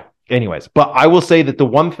yeah. Anyways, but I will say that the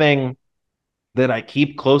one thing that I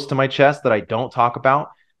keep close to my chest that I don't talk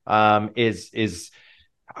about is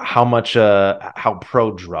how much how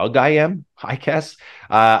pro drug I am, I guess.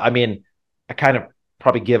 I mean, I kind of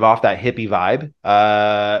probably give off that hippie vibe.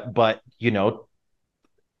 But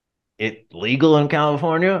it's legal in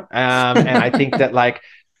California. And I think that like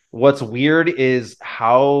what's weird is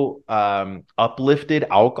how uplifted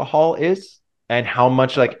alcohol is and how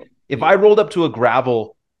much like if I rolled up to a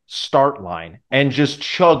gravel start line and just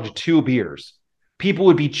chugged 2 beers, people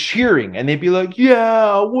would be cheering and they'd be like,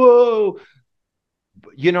 yeah, whoa.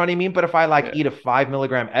 You know what I mean? But if I like Yeah. eat a 5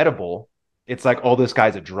 milligram edible, it's like, oh, this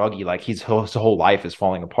guy's a druggie. Like his whole life is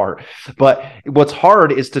falling apart. But what's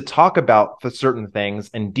hard is to talk about the certain things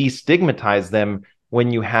and destigmatize them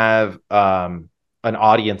when you have an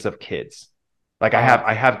audience of kids. Like I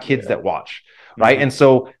have kids Yeah. that watch, right? Mm-hmm. And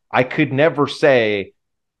so I could never say,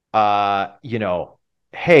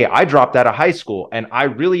 hey, I dropped out of high school and I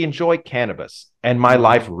really enjoy cannabis and my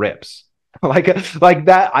life Mm-hmm. rips. like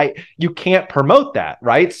that. You can't promote that,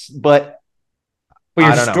 right? But But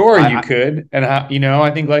your I don't know. story, you could, and how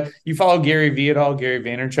I think like you follow Gary Vee at all, Gary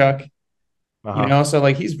Vaynerchuk, Uh-huh. so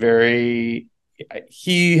like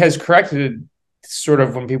he has corrected sort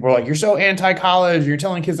of when people are like, you're so anti-college, you're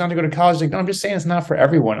telling kids not to go to college. Like, no, I'm just saying it's not for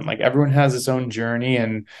everyone. And like everyone has its own journey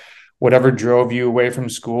and whatever drove you away from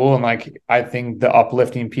school. And like I think the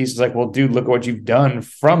uplifting piece is like, well, dude, look at what you've done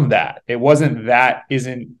from that. It wasn't that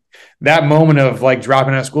isn't that moment of like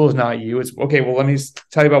dropping out of school is not you. It's okay, well, let me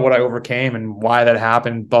tell you about what I overcame and why that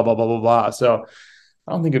happened, blah, blah, blah, blah, blah. So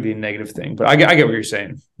I don't think it'd be a negative thing, but I get what you're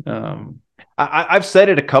saying. I've said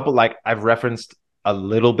it a couple, like I've referenced a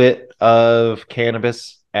little bit of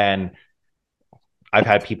cannabis, and I've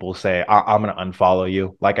had people say, I'm going to unfollow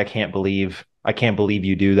you. Like, I can't believe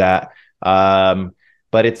you do that.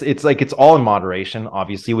 But it's like, it's all in moderation,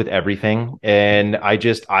 obviously with everything. And I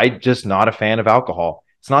just not a fan of alcohol.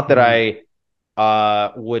 It's not that Mm.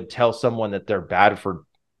 would tell someone that they're bad for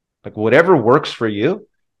like whatever works for you.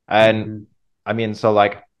 And Mm-hmm. I mean, so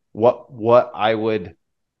like what I would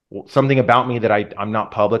something about me that I'm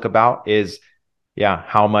not public about is yeah,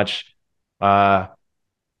 how much uh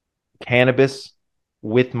cannabis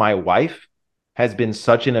with my wife has been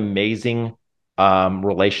such an amazing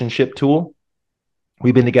relationship tool.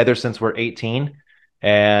 We've been together since we're 18,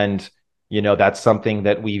 and that's something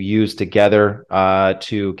that we've used together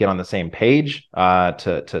to get on the same page,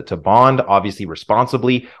 to bond, obviously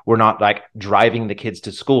responsibly. We're not like driving the kids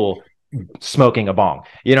to school smoking a bong.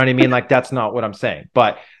 You know what I mean? Like that's not what I'm saying.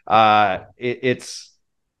 But it's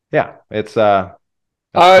yeah, that's part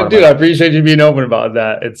of Dude, I my appreciate you being open about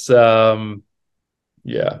that. It's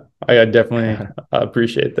yeah, I definitely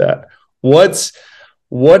appreciate that. What's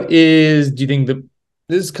what is do you think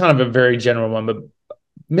this is kind of a very general one, but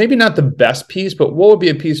maybe not the best piece, but what would be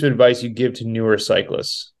a piece of advice you give to newer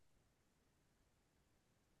cyclists?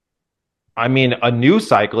 I mean, a new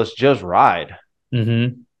cyclist just ride.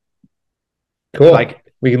 Mm-hmm. Cool. Like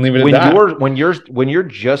We can leave it at that. when you're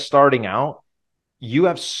just starting out, you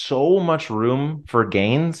have so much room for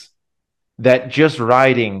gains that just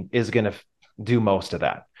riding is going to do most of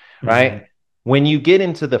that, Mm-hmm. right? When you get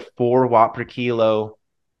into the 4 watt per kilo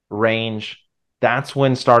range, that's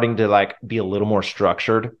when starting to like be a little more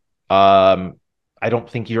structured. I don't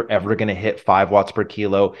think you're ever going to hit 5 watts per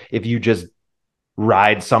kilo if you just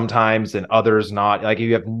ride sometimes and others not. Like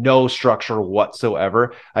you have no structure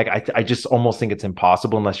whatsoever. Like I just almost think it's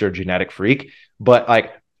impossible unless you're a genetic freak. But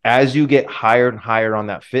like as you get higher and higher on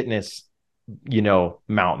that fitness,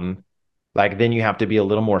 mountain, like then you have to be a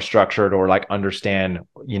little more structured or like understand,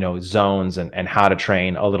 zones and how to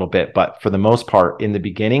train a little bit. But for the most part, in the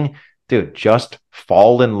beginning, dude, just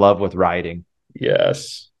fall in love with riding.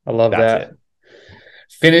 Yes. I love That's that. it.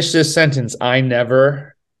 Finish this sentence. I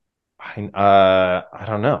never. I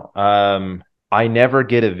don't know. I never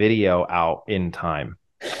get a video out in time.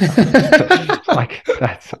 Like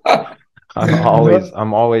that's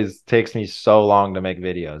I'm always takes me so long to make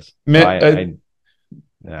videos. So Mi- uh,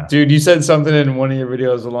 yeah. Dude, you said something in one of your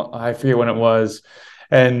videos. I forget when it was,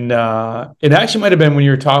 and it actually might have been when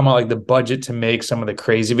you were talking about like the budget to make some of the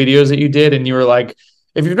crazy videos that you did, and you were like,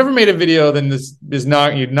 "If you've never made a video, then this is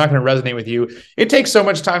not you're not going to resonate with you. It takes so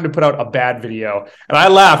much time to put out a bad video," and I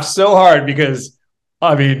laughed so hard because,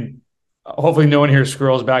 I mean, hopefully no one here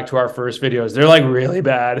scrolls back to our first videos. They're like really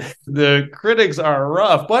bad. The critics are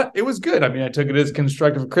rough, but it was good. I mean, I took it as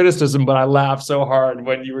constructive criticism, but I laughed so hard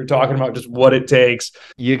when you were talking about just what it takes.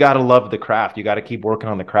 You got to love the craft. You got to keep working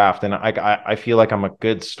on the craft. And I feel like I'm a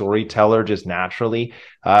good storyteller just naturally.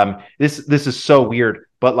 This is so weird,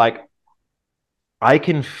 but like I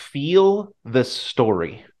can feel the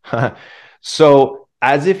story. So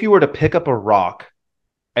as if you were to pick up a rock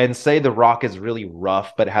and say the rock is really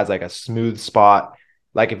rough, but it has like a smooth spot.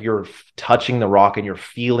 Like if you're touching the rock and you're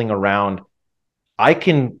feeling around, I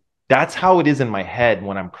can, that's how it is in my head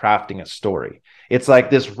when I'm crafting a story. It's like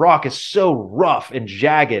this rock is so rough and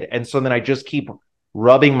jagged. And so then I just keep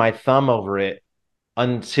rubbing my thumb over it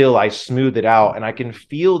until I smooth it out. And I can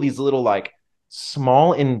feel these little like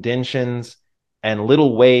small indentions and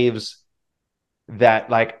little waves that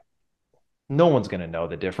like no one's going to know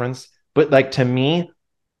the difference. But like to me,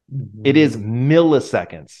 it is Mhm.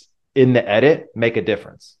 milliseconds in the edit make a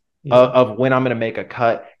difference Yeah. of when I'm going to make a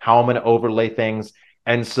cut, how I'm going to overlay things.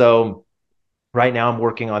 And so right now I'm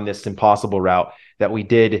working on this impossible route that we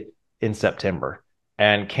did in September.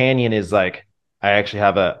 And Canyon is like, I actually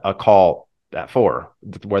have a call at 4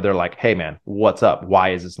 where they're like, hey man, what's up? Why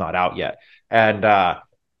is this not out yet? And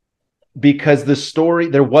because the story,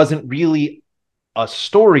 there wasn't really a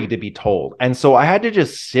story to be told. And so I had to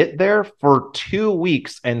just sit there for 2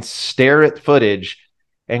 weeks and stare at footage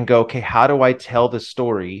and go, okay, how do I tell the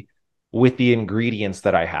story with the ingredients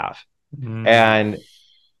that I have? Mm. And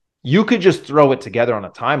you could just throw it together on a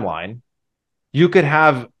timeline. You could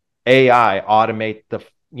have AI automate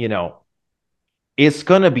it's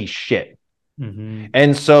going to be shit. Mhm.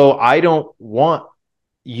 And so I don't want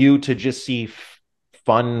you to just see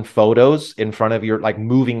fun photos in front of your like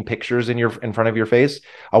moving pictures in front of your face.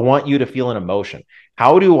 I want you to feel an emotion.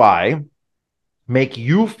 How do I make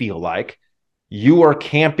you feel like you are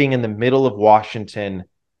camping in the middle of Washington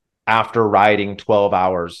after riding 12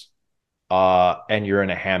 hours and you're in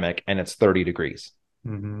a hammock and it's 30 degrees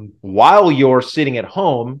Mhm. while you're sitting at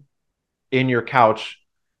home in your couch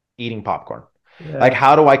eating popcorn? Like, Yeah.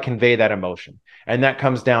 how do I convey that emotion? And that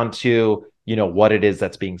comes down to, what it is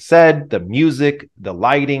that's being said, the music, the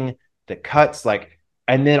lighting, the cuts, like,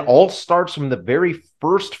 and then all starts from the very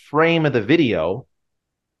first frame of the video.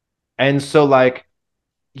 And so, like,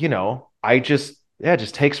 I just yeah, it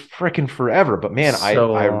just takes freaking forever. But man,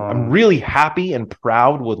 So I'm long. really happy and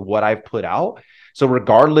proud with what I've put out. So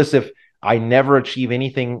regardless if I never achieve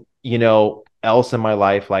anything, else in my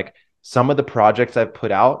life, like some of the projects I've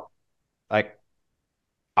put out, like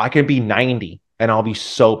I could be 90 and I'll be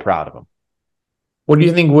so proud of them. What do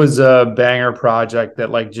you think was a banger project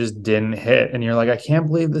that like just didn't hit? And you're like, I can't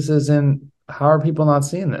believe this isn't, how are people not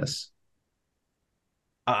seeing this?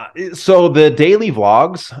 So the daily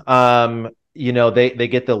vlogs, they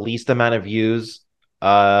get the least amount of views.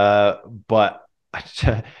 Uh, but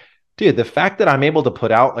dude, the fact that I'm able to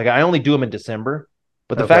put out like I only do them in December,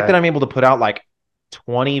 but the fact Okay. that I'm able to put out like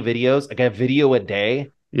 20 videos, like a video a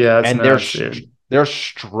day, Yeah, that's and nuts, dude. they're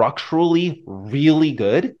structurally really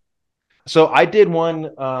good. So I did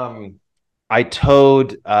one. I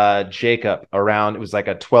towed Jacob around. It was like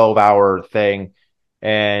a 12-hour thing,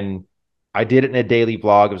 and I did it in a daily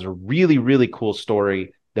vlog. It was a really really cool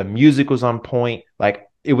story. The music was on point. Like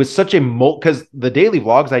it was such a because the daily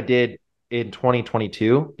vlogs I did in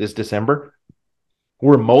 2022 this December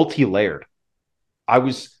were multi-layered. I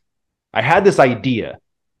was I had this idea,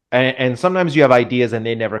 and sometimes you have ideas and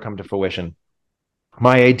they never come to fruition.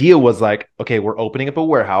 My idea was like, okay, we're opening up a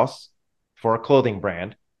warehouse for a clothing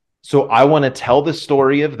brand. So I want to tell the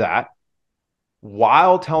story of that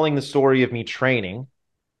while telling the story of me training,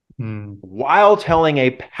 Hmm. while telling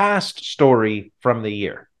a past story from the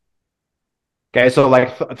year. Okay. So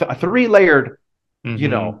like a three layered, you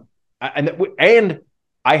Mm-hmm. know, and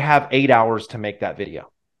I have 8 hours to make that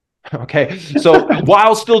video. Okay. So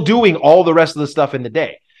while still doing all the rest of the stuff in the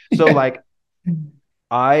day. So Yeah. like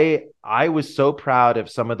I was so proud of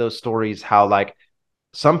some of those stories, how like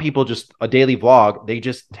some people just a daily vlog, they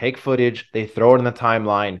just take footage, they throw it in the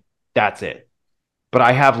timeline, that's it. But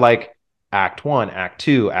I have like act 1, act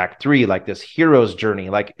 2, act 3, like this hero's journey.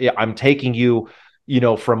 Like I'm taking you,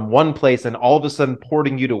 from one place and all of a sudden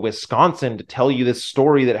porting you to Wisconsin to tell you this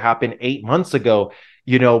story that happened 8 months ago,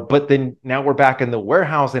 but then now we're back in the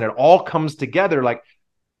warehouse and it all comes together. Like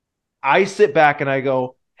I sit back and I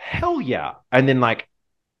go, hell yeah. And then like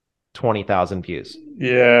 20,000 views,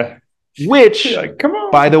 Yeah. You're which like, come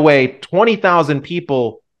by on, the way, 20,000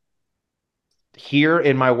 people here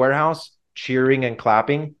in my warehouse cheering and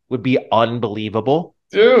clapping would be unbelievable,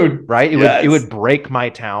 dude. right? It would Yes. break my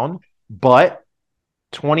town, but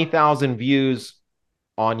 20,000 views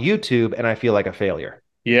on YouTube and I feel like a failure.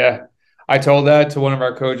 Yeah. I told that to one of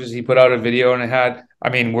our coaches. He put out a video and it had, I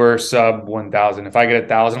mean, we're sub 1,000. If I get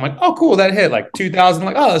 1,000, I'm like, oh, cool, that hit. Like 2,000,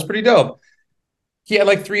 like, oh, that's pretty dope. He had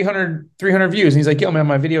like 300 views. And he's like, yo, man,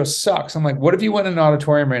 my video sucks. I'm like, what if you went in an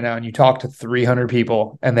auditorium right now and you talked to 300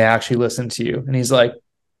 people and they actually listened to you? And he's like,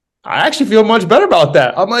 I actually feel much better about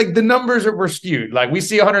that. I'm like, the numbers were skewed. Like we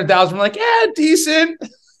see 100,000, we're like, yeah, decent.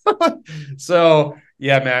 So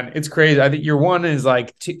yeah, man, it's crazy. I think your one is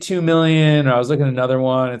like 2 million. I was looking at another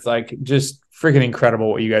one. It's like just freaking incredible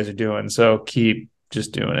what you guys are doing. So keep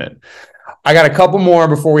just doing it. I got a couple more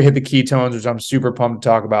before we hit the ketones, which I'm super pumped to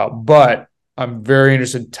talk about. But I'm very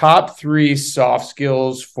interested. Top three soft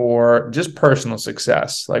skills for just personal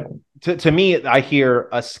success. Like, To me, I hear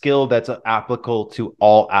a skill that's applicable to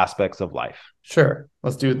all aspects of life. sure,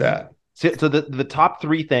 let's do that. So the top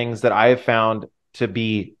three things that I have found to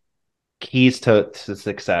be keys to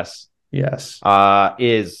success Yes.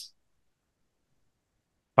 is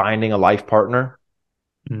finding a life partner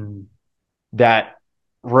Mm. that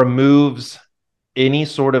removes any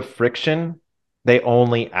sort of friction, they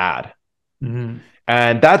only add. Mm.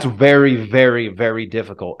 And that's very, very, very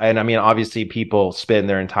difficult. And I mean, obviously, people spend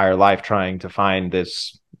their entire life trying to find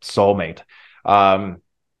this soulmate. Um,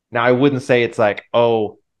 Now, I wouldn't say it's like,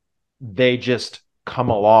 oh, they just come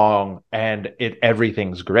along and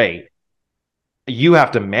everything's great. You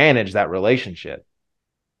have to manage that relationship.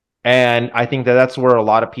 And I think that that's where a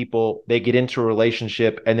lot of people they get into a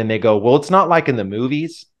relationship and then they go, well, it's not like in the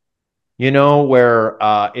movies, where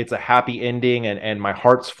it's a happy ending and my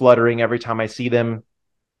heart's fluttering every time I see them.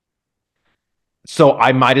 So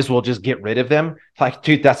I might as well just get rid of them. Like,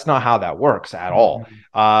 dude, that's not how that works at all.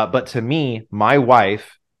 Mm. But to me, my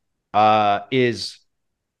wife is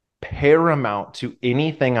paramount to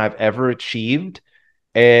anything I've ever achieved.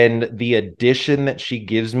 And the addition that she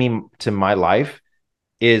gives me to my life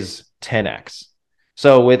is 10x.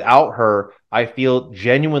 So without her, I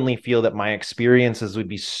genuinely feel that my experiences would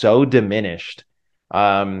be so diminished.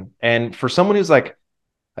 And for someone who's like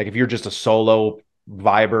if you're just a solo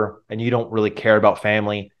viber and you don't really care about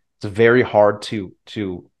family, it's very hard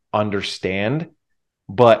to understand.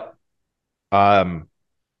 But um,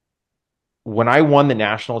 when I won the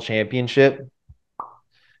national championship,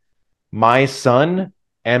 my son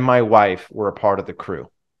and my wife were a part of the crew.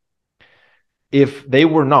 If they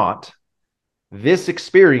were not, this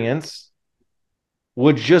experience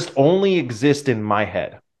would just only exist in my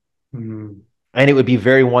head. Mm. And it would be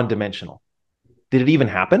very one dimensional. Did it even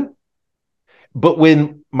happen? But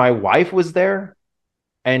when my wife was there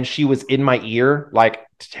and she was in my ear, like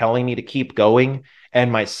telling me to keep going, and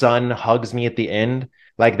my son hugs me at the end,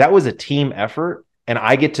 like that was a team effort. And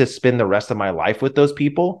I get to spend the rest of my life with those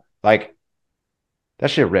people. Like that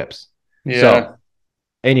shit rips. Yeah. So,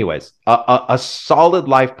 anyways, a solid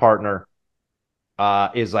life partner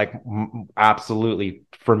is like absolutely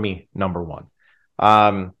for me number one.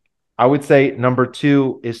 Um, I would say number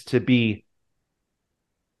two is to be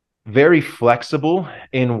very flexible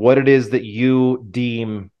in what it is that you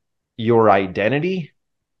deem your identity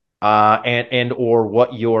and or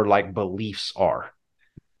what your like beliefs are.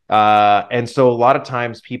 And so a lot of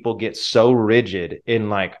times people get so rigid in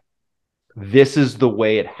like this is the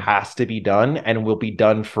way it has to be done and will be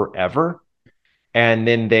done forever, and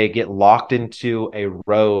then they get locked into a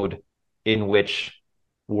road in which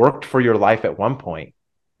worked for your life at one point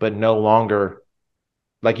but no longer,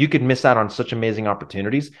 like you could miss out on such amazing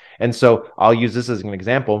opportunities. And so I'll use this as an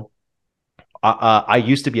example. I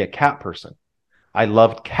used to be a cat person. I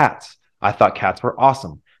loved cats. I thought cats were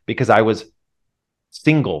awesome because I was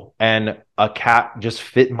single and a cat just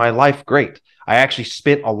fit my life great. I actually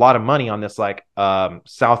spent a lot of money on this like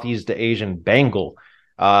Southeast Asian Bengal,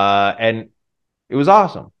 and it was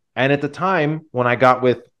awesome. And at the time when I got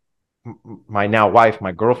with my now wife,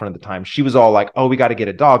 my girlfriend at the time, she was all like, "Oh, we got to get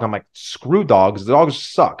a dog." I'm like, "Screw dogs. The dogs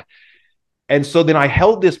suck." And so then I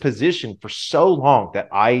held this position for so long that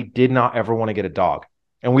I did not ever want to get a dog.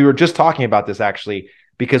 And we were just talking about this actually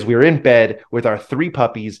because we were in bed with our three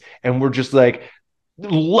puppies and we're just like,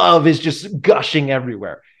 love is just gushing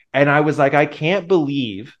everywhere. And I was like, I can't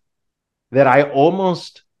believe that I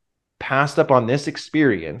almost passed up on this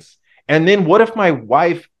experience. And then what if my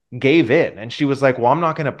wife gave in and she was like, well, I'm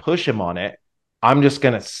not going to push him on it. I'm just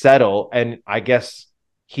going to settle. And I guess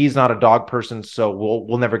he's not a dog person, so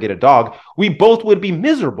we'll never get a dog. We both would be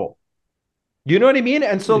miserable. You know what I mean?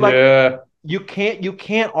 And so like Yeah. you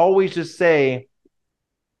can't always just say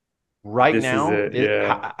right This is now it.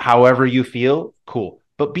 Yeah. however you feel, cool.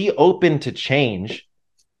 But be open to change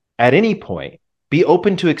at any point. Be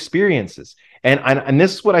open to experiences. And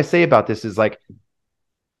this is what I say about this is like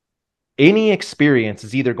any experience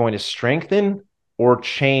is either going to strengthen or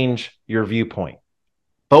change your viewpoint.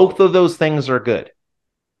 Both of those things are good.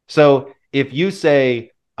 So if you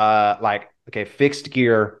say, like, okay, fixed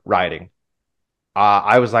gear riding,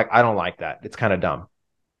 I was like, I don't like that. It's kind of dumb.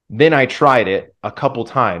 Then I tried it a couple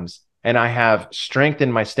times and I have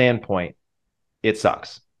strengthened my standpoint. It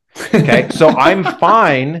sucks. Okay. So I'm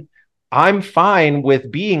fine. I'm fine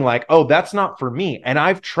with being like, oh, that's not for me. And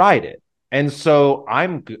I've tried it. And so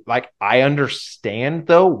I'm like, I understand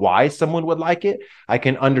though why someone would like it. I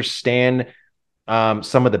can understand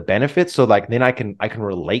some of the benefits. So like then I can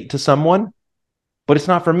relate to someone, but it's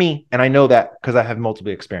not for me. And I know that because I have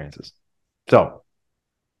multiple experiences. So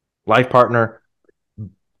life partner,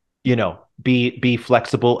 be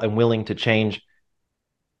flexible and willing to change.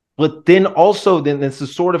 But then also, then this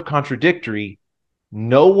is sort of contradictory.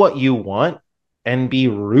 Know what you want and be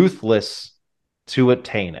ruthless to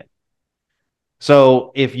attain it.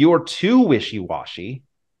 So if you're too wishy-washy,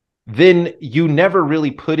 then you never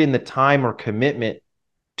really put in the time or commitment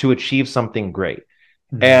to achieve something great.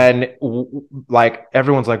 Mm. And like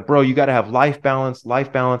everyone's like, bro, you got to have life balance,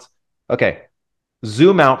 life balance. Okay.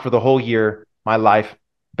 Zoom out for the whole year. My life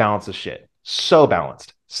balance is shit. So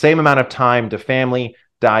balanced. Same amount of time to family,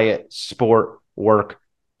 diet, sport, work,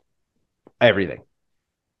 everything.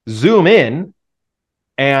 Zoom in,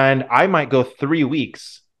 and I might go 3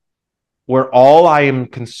 weeks where all I am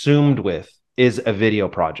consumed with is a video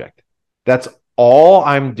project. That's all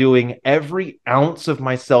I'm doing. Every ounce of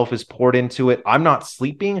myself is poured into it. I'm not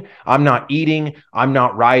sleeping. I'm not eating. I'm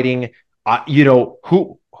not writing.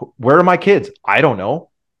 Where are my kids? I don't know.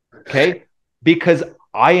 Okay. Because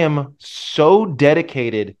I am so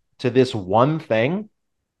dedicated to this one thing,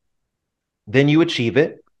 then you achieve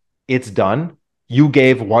it. It's done. You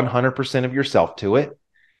gave 100% of yourself to it.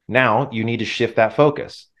 Now you need to shift that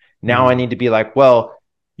focus. Now I Mm. need to be like, well,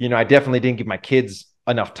 I definitely didn't give my kids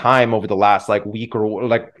enough time over the last like week or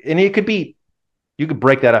like, and it could be, you could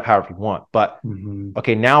break that up however you want, but Mm-hmm.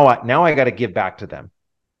 okay, now I got to give back to them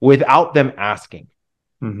without them asking.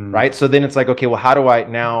 Mm-hmm. Right. So then it's like, okay, well, how do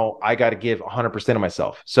I got to give 100% of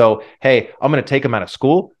myself. So, hey, I'm going to take them out of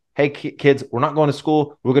school. Hey, kids, we're not going to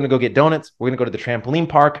school. We're going to go get donuts. We're going to go to the trampoline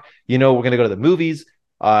park. We're going to go to the movies.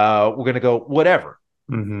 We're going to go whatever.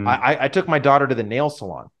 Mm-hmm. I took my daughter to the nail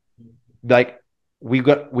salon. Like we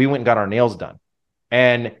went and got our nails done.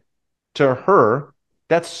 And to her,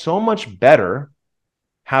 that's so much better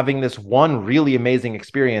having this one really amazing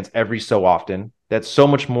experience every so often. That's so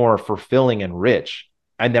much more fulfilling and rich.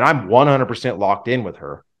 And then I'm 100% locked in with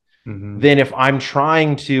her. Mm-hmm. Than if I'm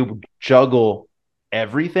trying to juggle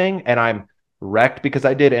everything and I'm wrecked because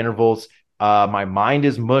I did intervals. My mind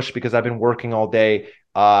is mush because I've been working all day.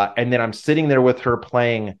 And then I'm sitting there with her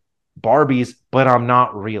playing Barbies, but I'm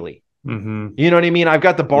not really. Mm-hmm. You know what I mean? I've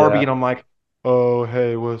got the Barbie Yeah. and I'm like, oh,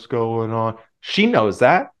 hey, what's going on? She knows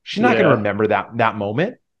that. She's not going to Yeah. remember that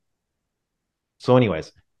moment. So,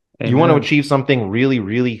 anyways, you want to Amen. achieve something really,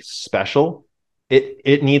 really special.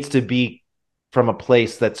 It needs to be from a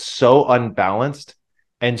place that's so unbalanced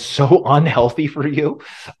and so unhealthy for you.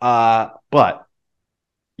 But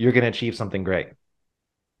you're going to achieve something great.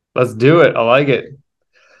 Let's do it. I like it.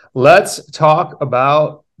 Let's talk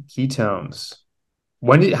about ketones.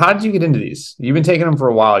 How did you get into these? You've been taking them for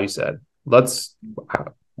a while, you said.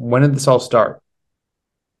 When did this all start?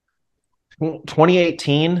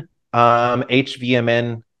 2018,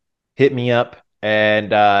 HVMN hit me up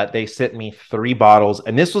and they sent me 3 bottles.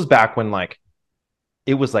 And this was back when like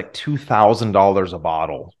it was like $2,000 a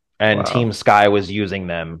bottle, and Wow. Team Sky was using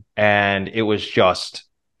them, and it was just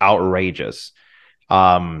outrageous.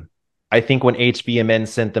 Um, I think when HBMN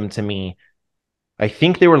sent them to me, I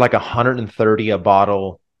think they were like 130 a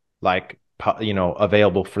bottle, like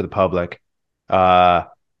available for the public. Uh,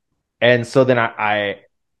 and so then I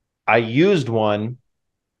used one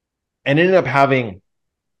and ended up having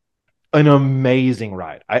an amazing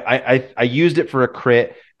ride. I used it for a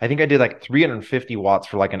crit. I think I did like 350 watts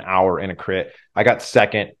for like an hour in a crit. I got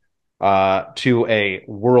second to a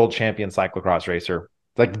world champion cyclocross racer.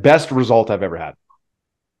 Like the best result I've ever had.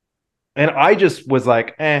 And I just was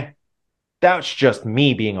like, that's just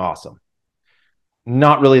me being awesome.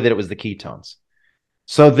 Not really that it was the ketones.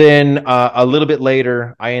 So then a little bit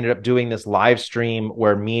later, I ended up doing this live stream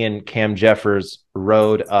where me and Cam Jeffers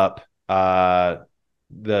rode up the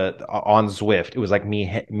on Zwift. It was like me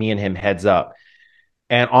and him heads up.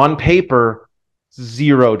 And on paper,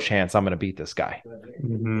 zero chance I'm going to beat this guy.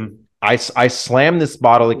 Mm-hmm. I slammed this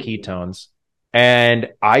bottle of ketones and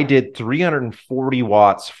I did 340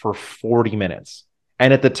 watts for 40 minutes.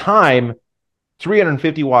 And at the time,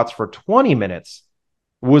 350 watts for 20 minutes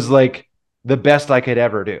was like the best I could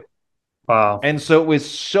ever do. Wow. And so it was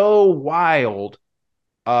so wild.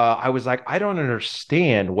 I was like, I don't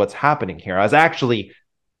understand what's happening here. I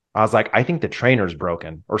was like, I think the trainer's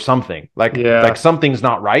broken or something. Like Yeah. something's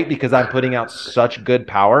not right because I'm putting out such good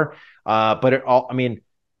power. But it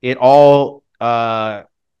all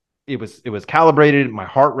it was calibrated. My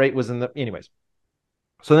heart rate was in the anyways.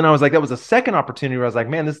 So then I was like, that was a second opportunity where I was like,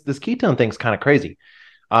 man, this ketone thing's kind of crazy.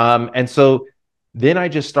 And so then I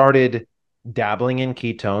just started dabbling in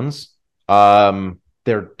ketones.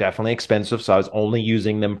 They're definitely expensive, so I was only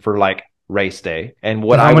using them for like race day. And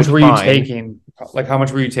what And how I much would were you find, taking? Like, how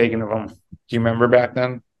much were you taking of them? Do you remember back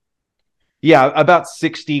then? yeah, about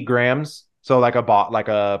 60 grams. So like a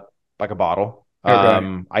bottle.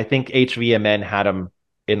 Okay. I think HVMN had them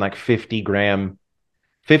in like 50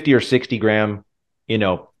 or 60 gram, you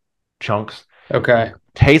know, chunks. Okay.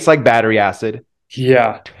 Tastes like battery acid.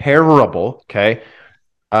 Yeah. Terrible. Okay.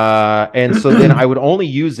 And so then I would only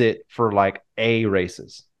use it for like A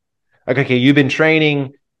races. Like, okay, you've been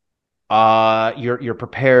training, you're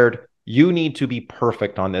prepared. You need to be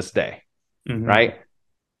perfect on this day, Mm-hmm. right?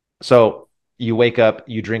 So you wake up,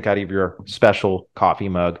 you drink out of your special coffee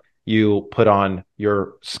mug, you put on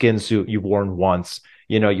your skin suit you've worn once,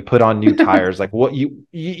 you put on new tires, like what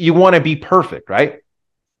you want to be perfect, right?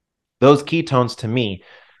 Those ketones to me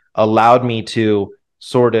allowed me to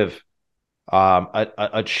sort of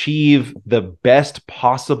achieve the best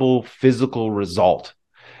possible physical result.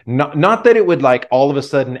 Not that it would like all of a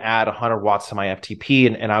sudden add 100 watts to my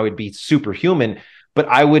FTP and I would be superhuman, but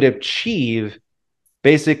I would achieve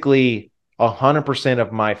basically 100%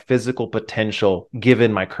 of my physical potential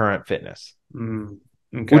given my current fitness, Mm.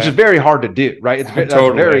 which is Okay. very hard to do, right? That's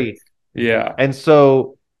Totally. very, Yeah. and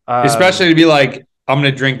so, Especially to be like, I'm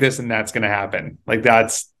going to drink this and that's going to happen. Like,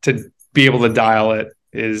 that's to be able to dial it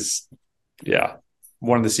is, yeah,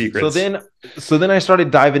 one of the so secrets. then, so then I started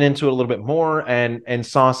diving into it a little bit more and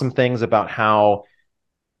saw some things about how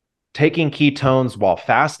taking ketones while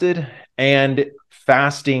fasted and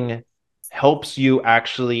fasting helps you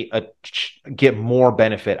actually get more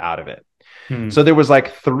benefit out of it. Hmm. So there was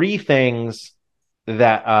like 3 things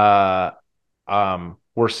that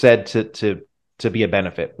were said to be a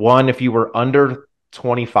benefit. One, if you were under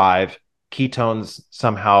 25, ketones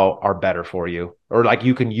somehow are better for you, or like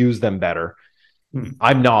you can use them better. Hmm.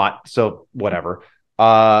 I'm not, so whatever.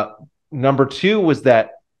 Uh, Number two was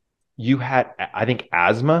that you had, I think,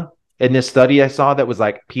 asthma in this study I saw that was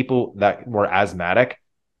like people that were asthmatic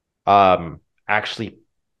actually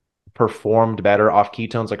performed better off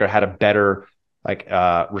ketones, like or had a better, like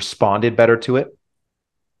responded better to it.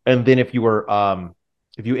 And then if you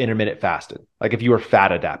intermittent fasted, like if you were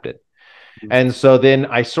fat adapted. And so then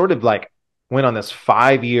I sort of like went on this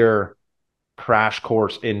 5 year crash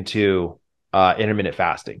course into intermittent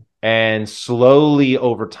fasting and slowly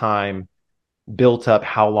over time built up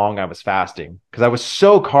how long I was fasting because I was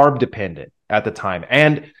so carb dependent at the time.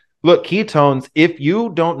 And look, ketones, if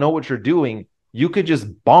you don't know what you're doing, you could just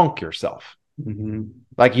bonk yourself. Mm-hmm.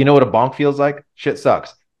 Like, you know what a bonk feels like? Shit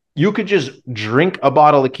sucks. You could just drink a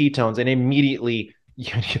bottle of ketones and immediately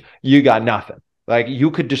you got nothing. Like,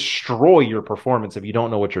 you could destroy your performance if you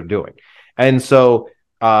don't know what you're doing. And so,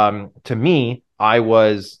 to me, I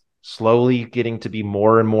was slowly getting to be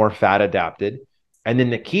more and more fat adapted. And then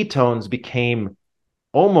the ketones became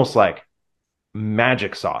almost like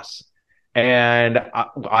magic sauce. And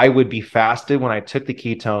I would be fasted when I took the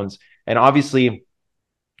ketones. And obviously,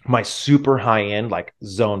 my super high end, like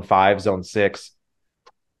zone 5, zone 6,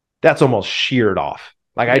 that's almost sheared off.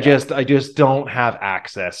 Like Yeah. I just don't have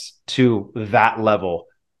access to that level.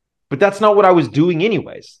 But that's not what I was doing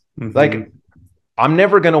anyways. Like Mm-hmm. I'm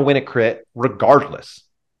never gonna win a crit regardless.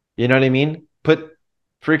 You know what I mean? Put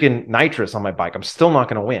freaking nitrous on my bike. I'm still not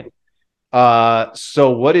gonna win.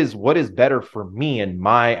 So what is better for me in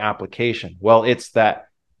my application? Well, it's that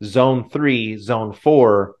zone 3, zone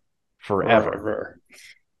 4 forever. Forever.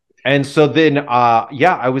 And so then,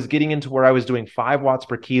 yeah, I was getting into where I was doing 5 watts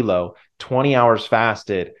per kilo, 20 hours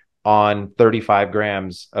fasted on 35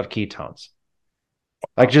 grams of ketones.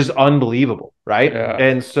 Like just unbelievable, right? Yeah.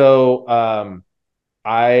 And so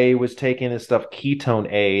I was taking this stuff,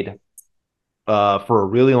 ketone aid, for a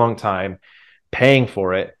really long time, paying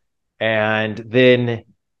for it. And then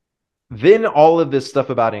all of this stuff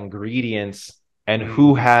about ingredients and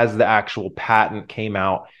who Mm-hmm. has the actual patent came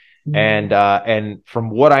out. And from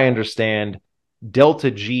what I understand, Delta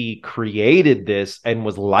G created this and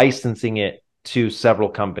was licensing it to several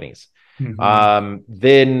companies. Mm-hmm.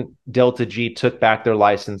 Then Delta G took back their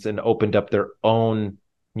license and opened up their own,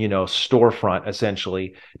 storefront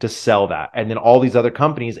essentially to sell that. And then all these other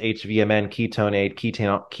companies, HVMN, Ketone Aid,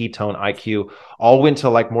 Ketone IQ, all went to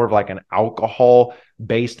like more of like an alcohol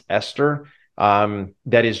based ester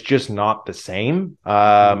that is just not the same.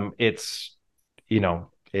 It's,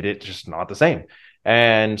 it's just not the same.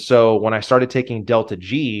 And so when I started taking Delta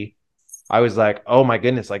G, I was like, oh my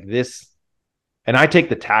goodness, like this. And I take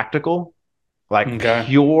the tactical, like Okay.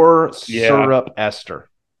 pure Yeah. syrup ester,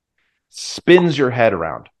 spins your head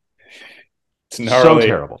around. It's So gnarly.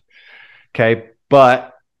 terrible. Okay.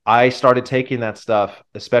 But I started taking that stuff,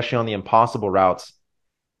 especially on the impossible routes.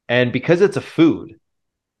 And because it's a food,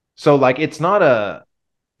 so like it's not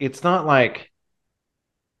like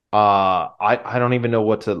I don't even know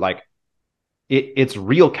what to like it's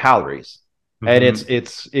real calories. And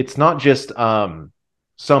Mm-hmm. it's not just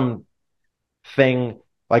some thing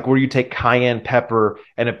like where you take cayenne pepper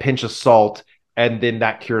and a pinch of salt and then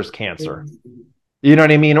that cures cancer. You know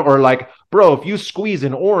what I mean? Or like, bro, if you squeeze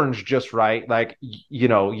an orange just right, like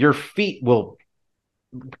your feet will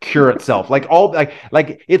cure itself. Like all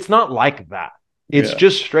like it's not like that. It's Yeah.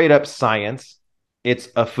 just straight up science. It's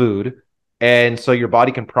a food. And so your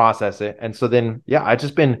body can process it. And so then yeah, I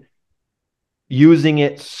just been using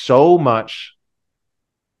it so much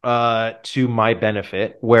to my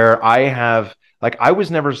benefit where I have like I was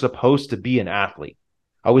never supposed to be an athlete.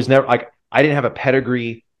 I was never like I didn't have a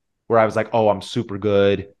pedigree where I was like, "Oh, I'm super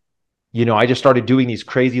good." I just started doing these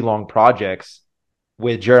crazy long projects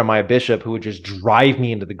with Jeremiah Bishop who would just drive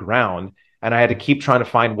me into the ground and I had to keep trying to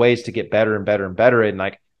find ways to get better and better and better and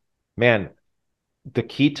like man, the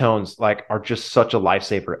ketones like are just such a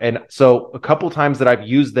lifesaver. And so a couple times that I've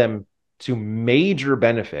used them to major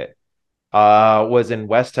benefit was in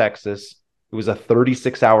West Texas. It was a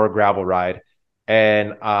 36-hour gravel ride.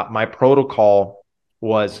 And my protocol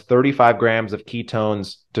was 35 grams of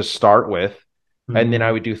ketones to start with. And then I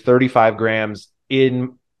Mm-hmm. would do 35 grams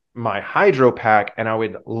in my hydro pack and I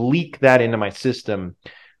would leak that into my system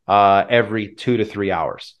every 2 to 3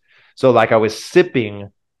 hours. So, like, I was sipping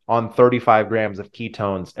on 35 grams of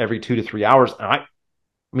ketones every 2 to 3 hours. And I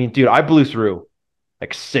mean, dude, I blew through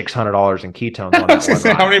like $600 in ketones I on was that gonna one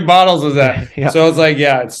say, how ride. many bottles was that? Yeah, So it's like,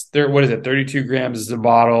 yeah, it's there. What is it? 32 grams is a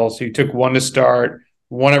bottle. So you took one to start,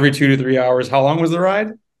 one every 2 to 3 hours. How long was the ride?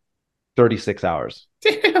 36 hours.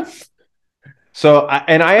 Damn. So,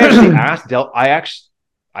 and I actually asked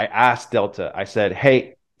I asked Delta. I said,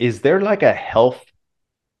 "Hey, is there like a health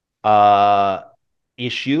uh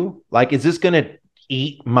issue? Like, is this gonna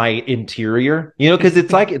eat my interior? You know, because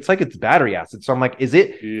it's battery acid. So I'm like,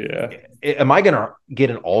 Yeah. am I gonna get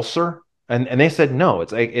an ulcer? And they said no,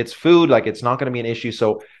 it's like it's food, like it's not gonna be an issue.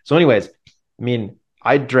 So anyways, I mean,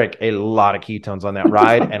 I drank a lot of ketones on that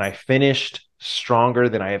ride, and I finished stronger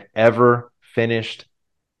than I have ever finished.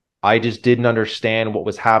 I just didn't understand what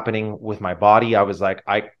was happening with my body. I was like,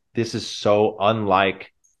 I this is so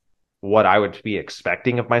unlike what I would be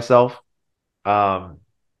expecting of myself. Um,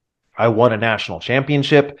 I won a national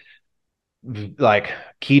championship. Like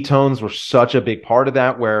ketones were such a big part of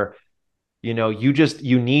that, where you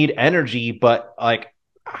need energy, but like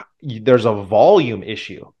there's a volume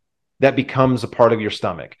issue that becomes a part of your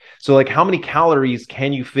stomach. So like, how many calories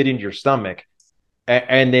can you fit into your stomach,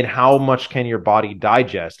 and then how much can your body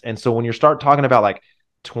digest? And so when you start talking about like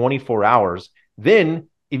 24 hours, then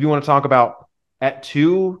if you want to talk about at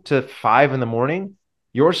 2 to 5 in the morning,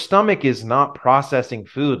 your stomach is not processing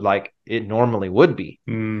food like it normally would be.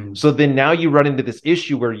 Mm. So then now you run into this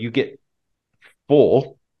issue where you get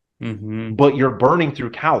full, Hmm. but you're burning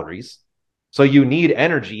through calories. So you need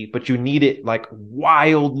energy, but you need it like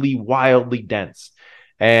wildly, wildly dense.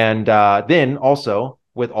 And then also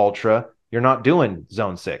with Ultra, you're not doing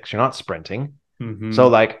zone 6, you're not sprinting. So,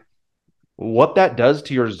 Hmm. like, what that does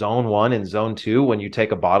to your zone 1 and zone 2 when you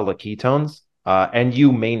take a bottle of ketones, and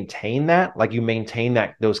you maintain that, like, you maintain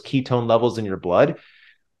those ketone levels in your blood,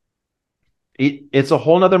 it's a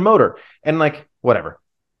whole nother motor. And, like, whatever.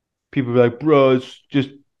 People be like, bro, it's just,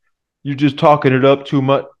 you're just talking it up too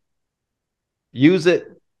much. Use it,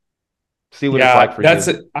 see what it's like Yeah, for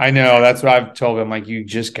you. I know. That's what I've told them. Like, you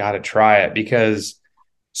just got to try it because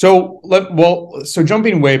so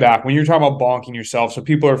jumping way back when you're talking about bonking yourself, so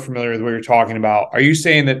people are familiar with what you're talking about. Are you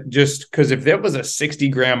saying that just because if that was a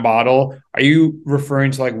 60-gram bottle, are you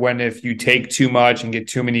referring to like when if you take too much and get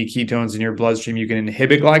too many ketones in your bloodstream, you can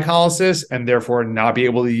inhibit glycolysis and therefore not be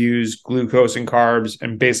able to use glucose and carbs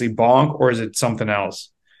and basically bonk, or is it something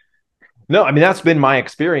else? No, I mean, that's been my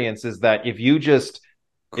experience, is that if like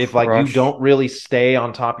you Crush. don't really stay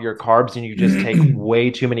on top of your carbs and you just take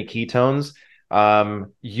way too many ketones,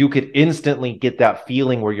 you could instantly get that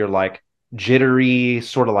feeling where you're like jittery,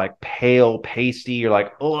 sort of like pale, pasty. You're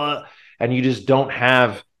like, ugh, and you just don't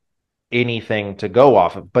have anything to go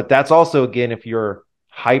off of. But that's also, again, if you're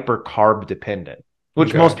hyper carb dependent,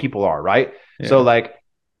 which most Okay. people are, right? So Yeah. like,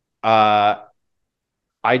 uh,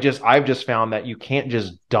 I've just found that you can't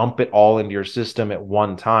just dump it all into your system at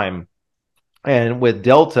one time. And with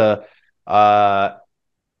Delta, uh,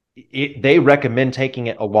 they recommend taking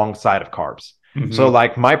it alongside of carbs. So Hmm.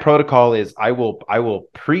 like my protocol is I will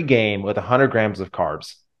pregame with 100 grams of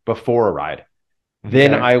carbs before a ride.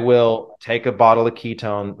 Then Okay. I will take a bottle of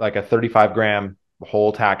ketone, like a 35-gram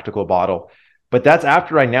whole tactical bottle. But that's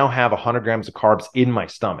after I now have 100 grams of carbs in my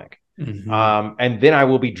stomach. Hmm. And then I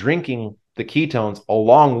will be drinking the ketones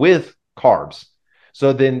along with carbs.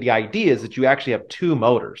 So then the idea is that you actually have two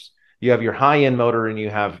motors. You have your high end motor, and you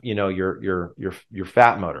have your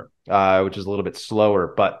fat motor, which is a little bit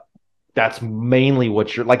slower. But that's mainly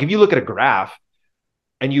what you're like. If you look at a graph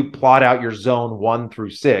and you plot out your zone 1 through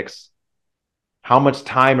 6, how much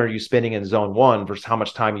time are you spending in zone 1 versus how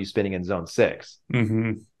much time are you spending in zone 6?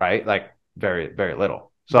 Hmm. Right, like very, very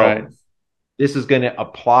little. Right. So this is going to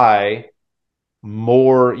apply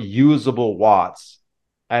more usable watts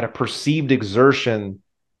at a perceived exertion,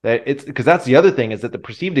 that it's because that's the other thing, is that the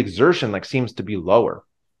perceived exertion like seems to be lower.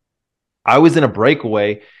 I was in a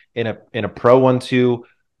breakaway in a Pro 1-2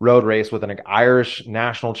 road race with an Irish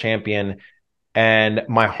national champion, and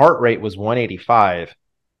my heart rate was 185,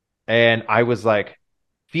 and I was like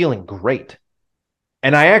feeling great.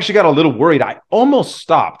 And I actually got a little worried. I almost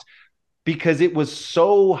stopped because it was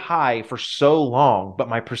so high for so long, but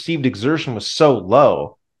my perceived exertion was so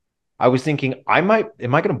low. I was thinking, am I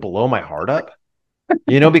going to blow my heart up?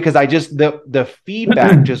 Because I just the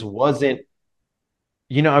feedback just wasn't.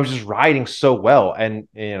 I was just riding so well, and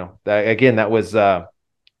again, that was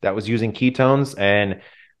using ketones, and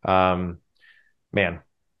um, man,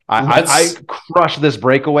 I Let's crushed this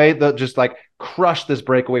breakaway. Just like crushed this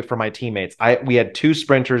breakaway for my teammates. We had two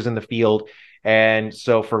sprinters in the field, and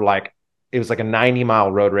so for like it was like a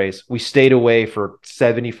 90-mile road race. We stayed away for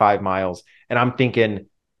 75 miles, and I'm thinking,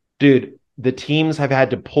 dude, the teams have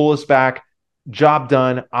had to pull us back. Job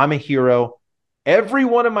done. I'm a hero. Every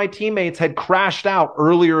one of my teammates had crashed out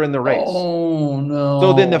earlier in the race. Oh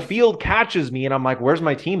So then the no. field catches me, and I'm like, where's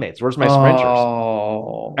my teammates? Where's my sprinters?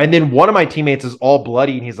 Oh. And then one of my teammates is all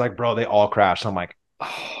bloody, and he's like, bro, they all crashed. I'm like,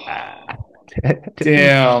 ah.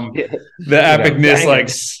 Damn. The epicness, Dang like,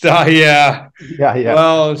 it. yeah. Yeah, yeah.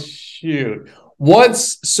 Well, shoot.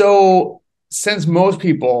 What's so since most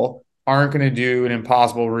people aren't going to do an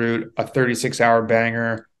impossible route, a 36-hour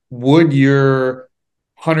banger, would your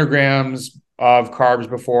 100 grams of carbs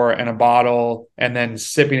before and a bottle and then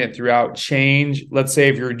sipping it throughout change? Let's say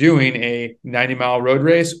if you're doing a 90-mile road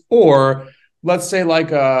race, or let's say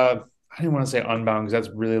like I didn't want to say unbound because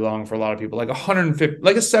that's really long for a lot of people, like 150,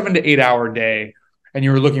 like a 7 to 8 hour day, and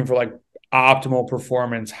you were looking for like optimal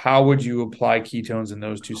performance, how would you apply ketones in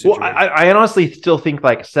those two Well, situations? I honestly still think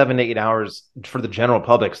like 7 to 8 hours for the general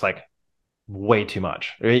public's like way too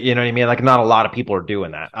much. You know what I mean? Like not a lot of people are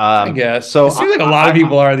doing that. I guess it So seems like a lot of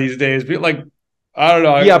people are these days. But like, I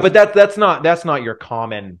don't yeah, know. but that's not your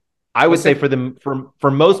common. I would Let's say say, for them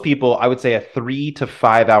for most people, I would say a 3 to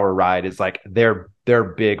 5 hour ride is like their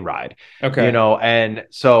big ride, you okay, know. And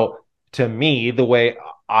so to me, the way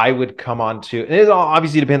I would come on to, and it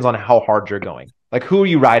obviously depends on how hard you're going. Like who are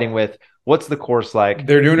you riding with? What's the course like?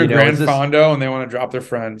 they're doing a You know, is grand this fondo and they want to drop their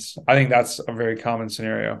friends. I think that's a very common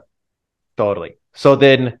scenario. totally? So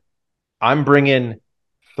then I'm bringing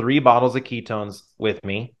 3 bottles of ketones with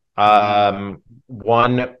me. Mm-hmm.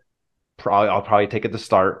 One probably I'll probably take at the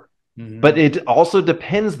start. But Mm-hmm. it also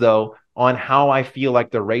depends though on how I feel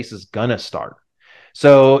like the race is gonna start.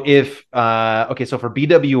 So if okay, so for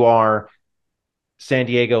BWR San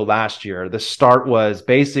Diego last year, the start was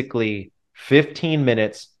basically 15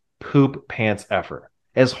 minutes poop pants effort,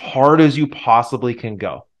 as hard as you possibly can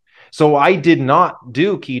go. So I did not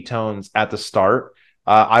do ketones at the start.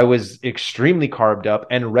 I was extremely carved up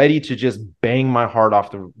and ready to just bang my heart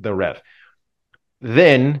off the rev.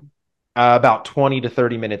 Then, about 20 to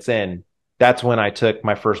 30 minutes in, that's when I took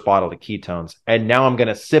my first bottle of ketones. And now I'm going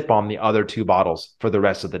to sip on the other 2 bottles for the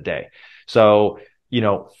rest of the day. So,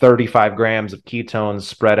 35 grams of ketones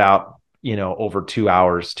spread out, over 2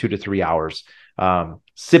 hours, 2 to 3 hours,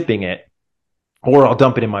 sipping it, or I'll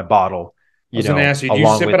dump it in my bottle, I was going to ask you, do you along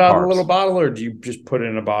sip it with out of the little carbs. bottle or do you just put it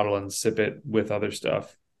in a bottle and sip it with other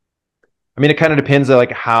stuff? I mean, it kind of depends on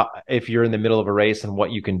like how, if you're in the middle of a race and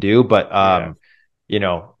what you can do, but Yeah.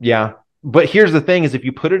 yeah. But here's the thing is if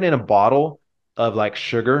you put it in a bottle of like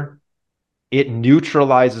sugar, it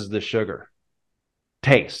neutralizes the sugar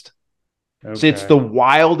taste. So it's the Okay.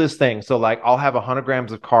 wildest thing. So like I'll have 100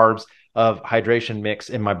 grams of carbs of hydration mix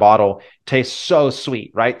in my bottle. Tastes so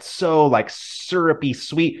sweet, right? So like syrupy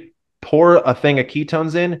sweet. Pour a thing of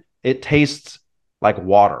ketones in, it tastes like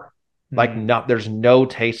water. Like Hmm. not there's no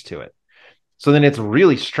taste to it. So then it's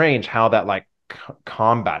really strange how that like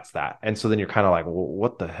combats that. And so then you're kind of like, well,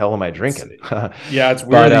 what the hell am I It's drinking? yeah, it's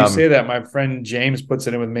weird but that you say that. My friend James puts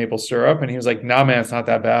it in with maple syrup, and he was like, "Nah, man, it's not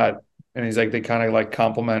that bad." And he's like, they kind of like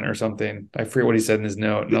compliment or something. I forget what he said in his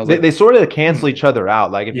note, and I was like, they sort of cancel "Hmm, each other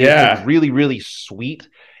out. Like if it's yeah, really really sweet,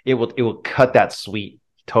 it will cut that sweet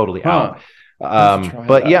totally out. huh." I have to try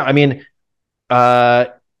But yeah, that. I mean, uh,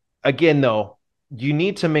 again though, you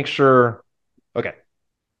need to make sure. Okay,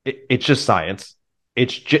 it's just science.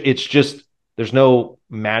 It's just there's no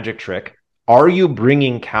magic trick. Are you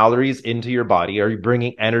bringing calories into your body? Are you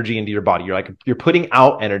bringing energy into your body? You're putting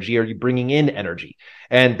out energy. Are you bringing in energy?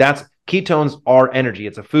 And that's ketones are energy.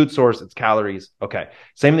 It's a food source. It's calories. Okay.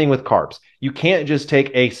 Same thing with carbs. You can't just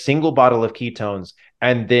take a single bottle of ketones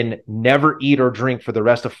and then never eat or drink for the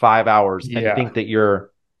rest of 5 hours and Yeah, think that you're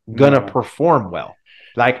gonna no. perform well.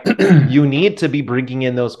 Like you need to be bringing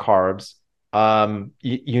in those carbs.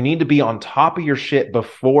 You need to be on top of your shit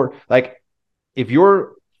before, like, if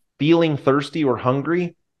you're feeling thirsty or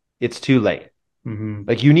hungry, it's too late. Hmm.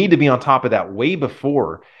 Like, you need to be on top of that way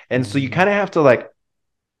before. And so you Hmm. kind of have to like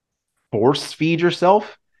force feed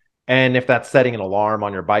yourself. And if that's setting an alarm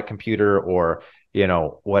on your bike computer or,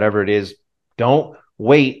 whatever it is, don't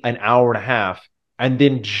wait an hour and a half and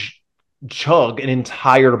then chug an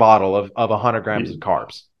entire bottle of 100 grams of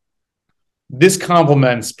carbs. This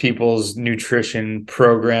complements people's nutrition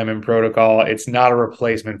program and protocol. It's not a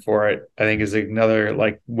replacement for it, I think is another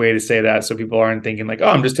like way to say that. So people aren't thinking like, oh,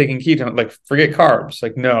 I'm just taking ketone, like forget carbs.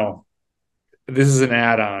 Like, no, this is an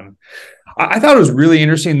add-on. I thought it was really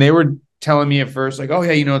interesting. They were telling me at first, like, oh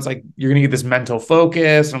yeah, it's like you're gonna get this mental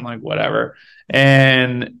focus. And I'm like, whatever.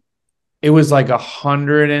 And it was like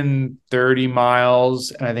 130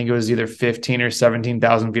 miles, and I think it was either 15 or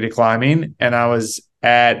 17,000 feet of climbing. And I was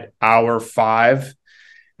at hour 5,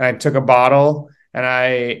 and I took a bottle, and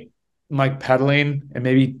I'm like pedaling, and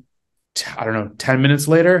maybe I don't know, 10 minutes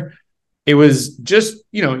later, it was just,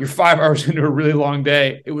 you're 5 hours into a really long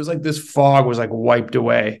day. It was like this fog was like wiped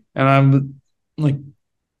away. And I'm like,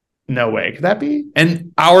 no way. Could that be?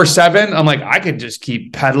 And hour 7, I'm like, I could just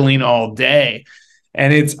keep pedaling all day.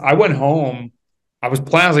 And I went home. I was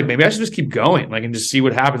like, maybe I should just keep going, like, and just see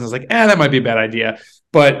what happens. I was like, that might be a bad idea.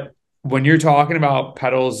 But when you're talking about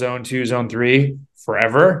pedal zone 2, zone 3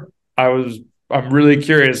 forever, I'm really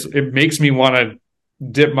curious. It makes me want to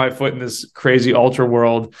dip my foot in this crazy ultra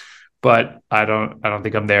world, but I don't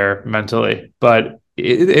think I'm there mentally. But No,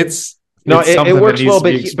 it's it something that works needs well, to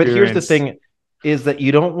be but here's the experienced. thing is that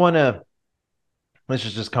you don't want to, this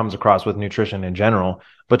just comes across with nutrition in general,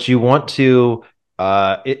 but you want to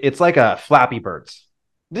it's like a Flappy Birds.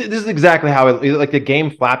 This is exactly how it, like the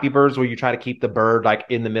game Flappy Birds, where you try to keep the bird like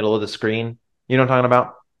in the middle of the screen. You know what I'm talking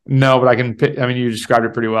about? No, but I mean, you described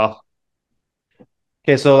it pretty well.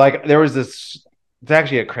 Okay, so like there was this, it's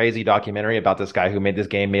actually a crazy documentary about this guy who made this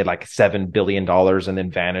game, made like $7 billion and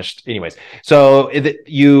then vanished. Anyways, so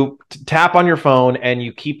you tap on your phone and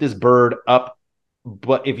you keep this bird up,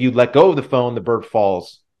 but if you let go of the phone, the bird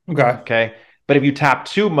falls. Okay. Okay. But if you tap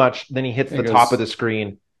too much, then he hits It the top of goes. the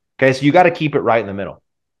screen. Okay. So you got to keep it right in the middle.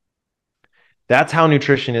 That's how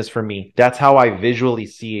nutrition is for me. That's how I visually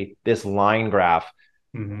see this line graph.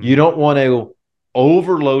 You Hmm. don't want to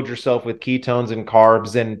overload yourself with ketones and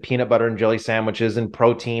carbs and peanut butter and jelly sandwiches and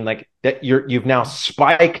protein like that. You've now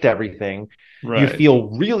spiked everything. You Right. feel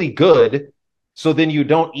really good. So then you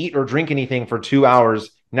don't eat or drink anything for 2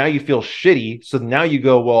 hours. Now you feel shitty. So now you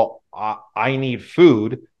go, well, I need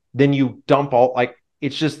food. Then you dump all, like,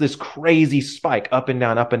 it's just this crazy spike up and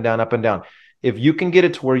down, up and down, up and down. If you can get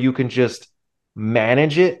it to where you can just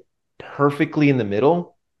manage it perfectly in the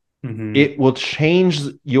middle, Hmm. it will change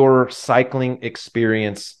your cycling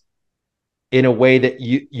experience in a way that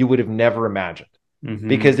you would have never imagined. Hmm.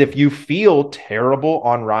 Because if you feel terrible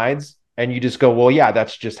on rides and you just go, well, yeah,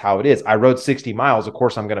 that's just how it is. I rode 60 miles. Of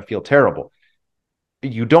course, I'm going to feel terrible.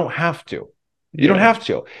 You don't have to. You don't Yeah. have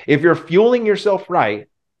to. If you're fueling yourself right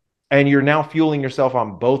and you're now fueling yourself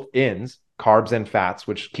on both ends, carbs and fats,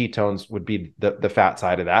 which ketones would be the fat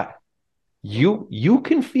side of that, you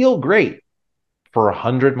can feel great for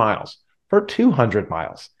 100 miles, for 200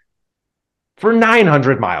 miles, for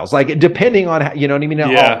 900 miles, like depending on how, you know what I mean? It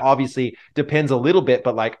all Yeah. obviously depends a little bit,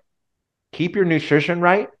 but like keep your nutrition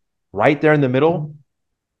right there in the middle,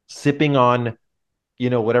 sipping on,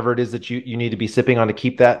 whatever it is that you need to be sipping on to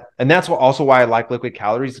keep that. And that's also why I like liquid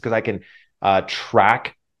calories, because I can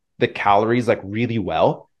track the calories like really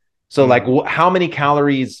well. So like Mm-hmm. how many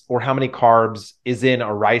calories or how many carbs is in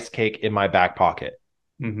a rice cake in my back pocket?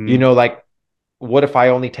 Hmm. Like what if I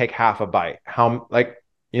only take half a bite? How, like,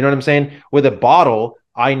 you know what I'm saying? With a bottle,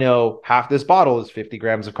 I know half this bottle is 50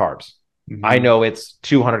 grams of carbs. I Hmm. know it's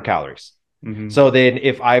 200 calories. Hmm. So then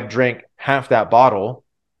if I've drank half that bottle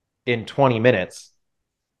in 20 minutes,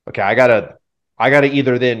 okay, I gotta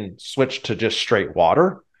either then switch to just straight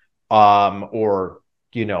water, or,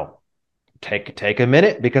 you know, take a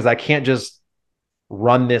minute, because I can't just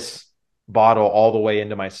run this bottle all the way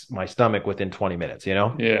into my stomach within 20 minutes, you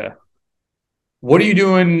know? Yeah. What are you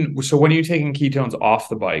doing? So when are you taking ketones off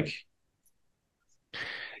the bike?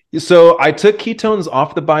 So I took ketones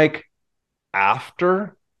off the bike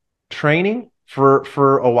after training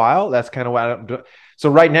for a while. That's kind of what I'm doing. So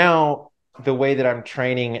right now, the way that I'm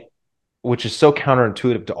training, which is so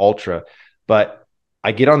counterintuitive to ultra, but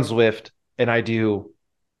I get on Zwift and I do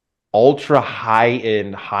ultra high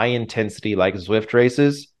intensity like Zwift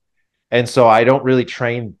races. And so I don't really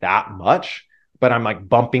train that much, but I'm like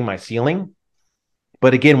bumping my ceiling.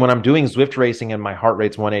 But again, when I'm doing Zwift racing and my heart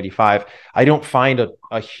rate's 185, I don't find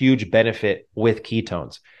a huge benefit with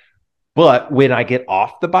ketones. But when I get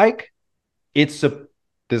off the bike, it's a,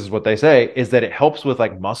 this is what they say, is that it helps with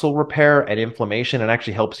like muscle repair and inflammation and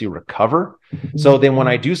actually helps you recover. So then when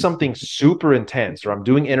I do something super intense or I'm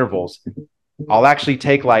doing intervals, I'll actually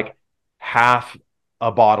take like half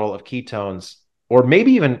a bottle of ketones, or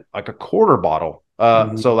maybe even like a quarter bottle.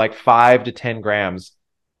 So Hmm. like 5 to 10 grams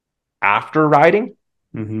after riding.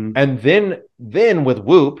 Hmm. And then with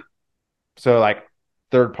Whoop, so like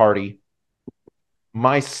third party,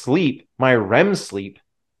 my REM sleep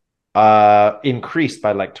increased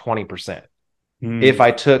by like 20% if Hmm.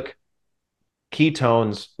 I took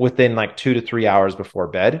ketones within like 2 to 3 hours before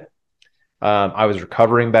bed. I was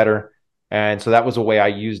recovering better. And so that was a way I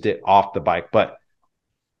used it off the bike. But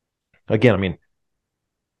again, I mean,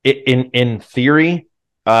 in theory,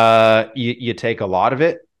 you take a lot of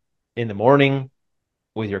it in the morning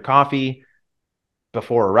with your coffee,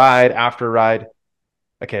 before a ride, after a ride.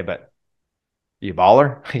 Okay, but you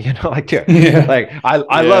baller, like, dude, Yeah. like I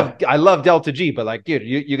love Yeah. I love Delta G, but like, dude,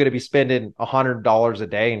 you're gonna be spending $100 a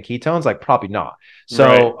day in ketones, like probably not.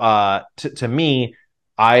 So Right. to me,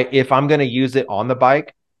 if I'm gonna use it on the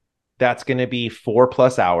bike, that's gonna be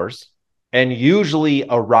 4+ hours. and usually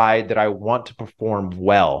a ride that I want to perform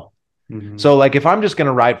well. Mm-hmm. So like if I'm just going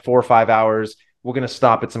to ride 4 or 5 hours, we're going to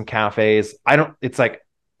stop at some cafes. It's like,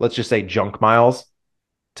 let's just say junk miles.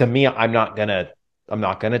 To me, I'm not going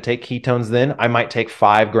to take ketones then. I might take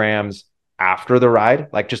 5 grams after the ride,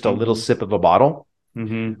 like just a little Mm-hmm. sip of a bottle.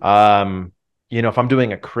 Mm-hmm. If I'm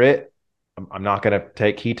doing a crit, I'm not going to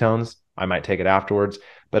take ketones. I might take it afterwards.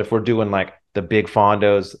 But if we're doing like the big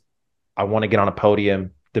fondos, I want to get on a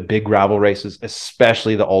podium, the big gravel races,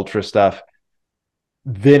 especially the ultra stuff,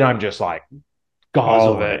 then I'm just like gauze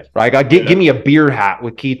All of on it. it. Right? Give Yeah. me a beer hat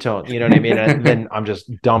with ketone. You know what I mean? And then I'm just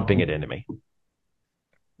dumping it into me.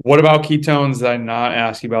 What about ketones that I not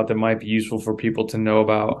ask you about that might be useful for people to know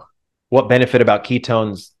about? What benefit about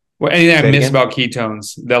ketones? Well, anything I Say it miss again. about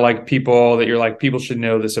ketones that like people that you're like people should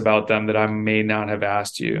know this about them that I may not have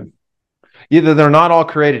asked you. Either they're not all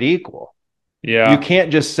created equal. You Yeah.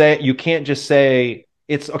 can't just say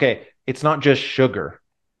it's okay. It's not just sugar.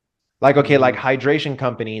 Like, okay, like Mm-hmm. hydration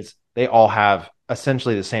companies, they all have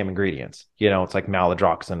essentially the same ingredients. It's like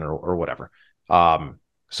maladroxin or whatever.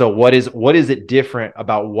 So what is it different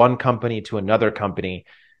about one company to another company?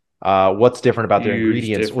 What's different about their Huge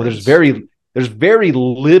ingredients? Well, difference. there's very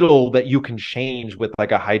little that you can change with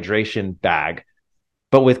like a hydration bag.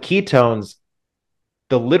 But with ketones,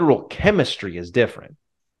 the literal chemistry is different.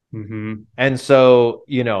 Mm-hmm. And so,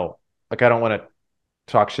 like I don't want to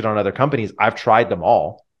talk shit on other companies. I've tried them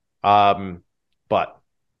all. But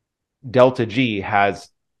Delta G has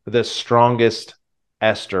the strongest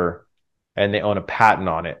ester and they own a patent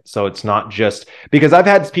on it. So it's not just because I've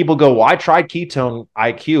had people go, well, I tried ketone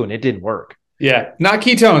IQ and it didn't work. Yeah. Not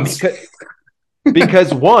ketones.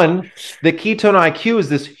 Because one, the ketone IQ is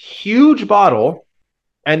this huge bottle,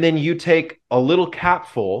 and then you take a little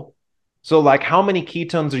capful. So, like, how many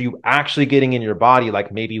ketones are you actually getting in your body?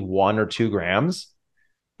 Like, maybe 1 or 2 grams.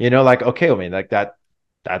 Like, okay, I mean, like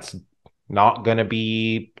that's not gonna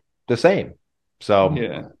be the same. So,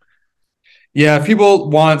 Yeah. Yeah, if people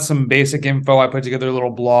want some basic info, I put together a little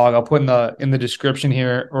blog. I'll put in the description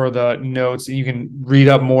here or the notes. You can read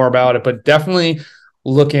up more about it, but definitely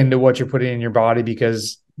look into what you're putting in your body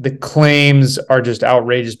because the claims are just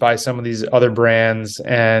outrageous by some of these other brands.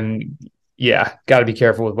 And yeah, got to be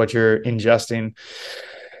careful with what you're ingesting.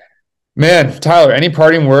 Man, Tyler, any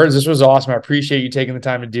parting words? This was awesome. I appreciate you taking the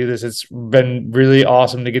time to do this. It's been really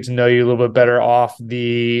awesome to get to know you a little bit better off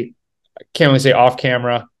the can't really say off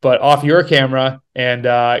camera, but off your camera and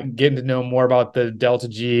getting to know more about the Delta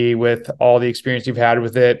G with all the experience you've had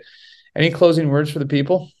with it. Any closing words for the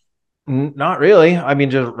people? not really. I mean,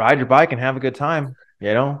 just ride your bike and have a good time.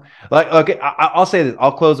 Like, okay, I'll say this.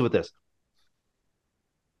 I'll close with this.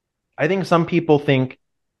 I think some people think,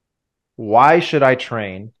 why should I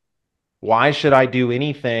train? Why should I do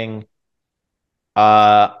anything?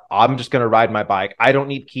 I'm just going to ride my bike. I don't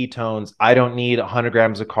need ketones. I don't need 100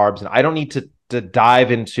 grams of carbs, and I don't need to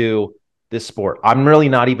dive into this sport. I'm really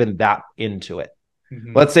not even that into it.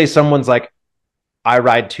 Mm-hmm. Let's say someone's like, I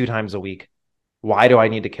ride 2 times a week. Why do I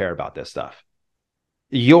need to care about this stuff?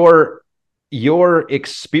 Your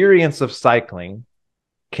experience of cycling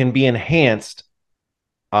can be enhanced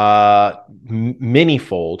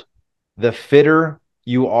manyfold the fitter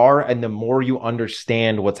you are and the more you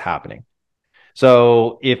understand what's happening.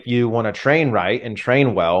 So if you want to train right and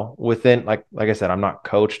train well within, like I said, I'm not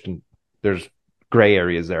coached and there's gray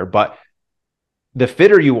areas there, but the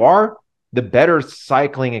fitter you are, the better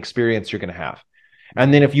cycling experience you're going to have.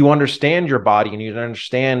 And then if you understand your body and you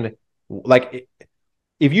understand, like,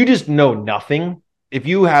 if you just know nothing, if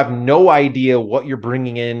you have no idea what you're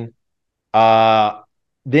bringing in,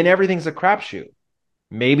 then everything's a crapshoot.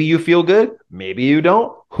 Maybe you feel good, maybe you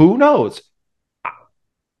don't. Who knows?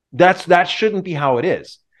 That shouldn't be how it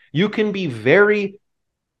is. You can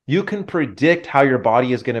predict how your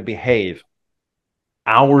body is going to behave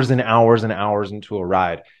hours and hours and hours into a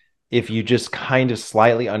ride if you just kind of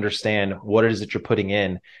slightly understand what it is that you're putting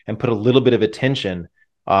in and put a little bit of attention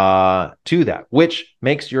to that, which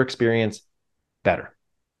makes your experience better.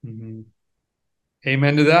 Mm-hmm.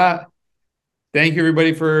 Amen to that. Thank you,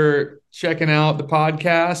 everybody, for checking out the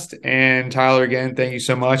podcast. And Tyler, again, thank you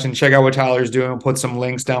so much. And check out what Tyler's doing. We'll put some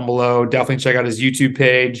links down below. Definitely check out his YouTube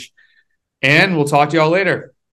page. And we'll talk to y'all later.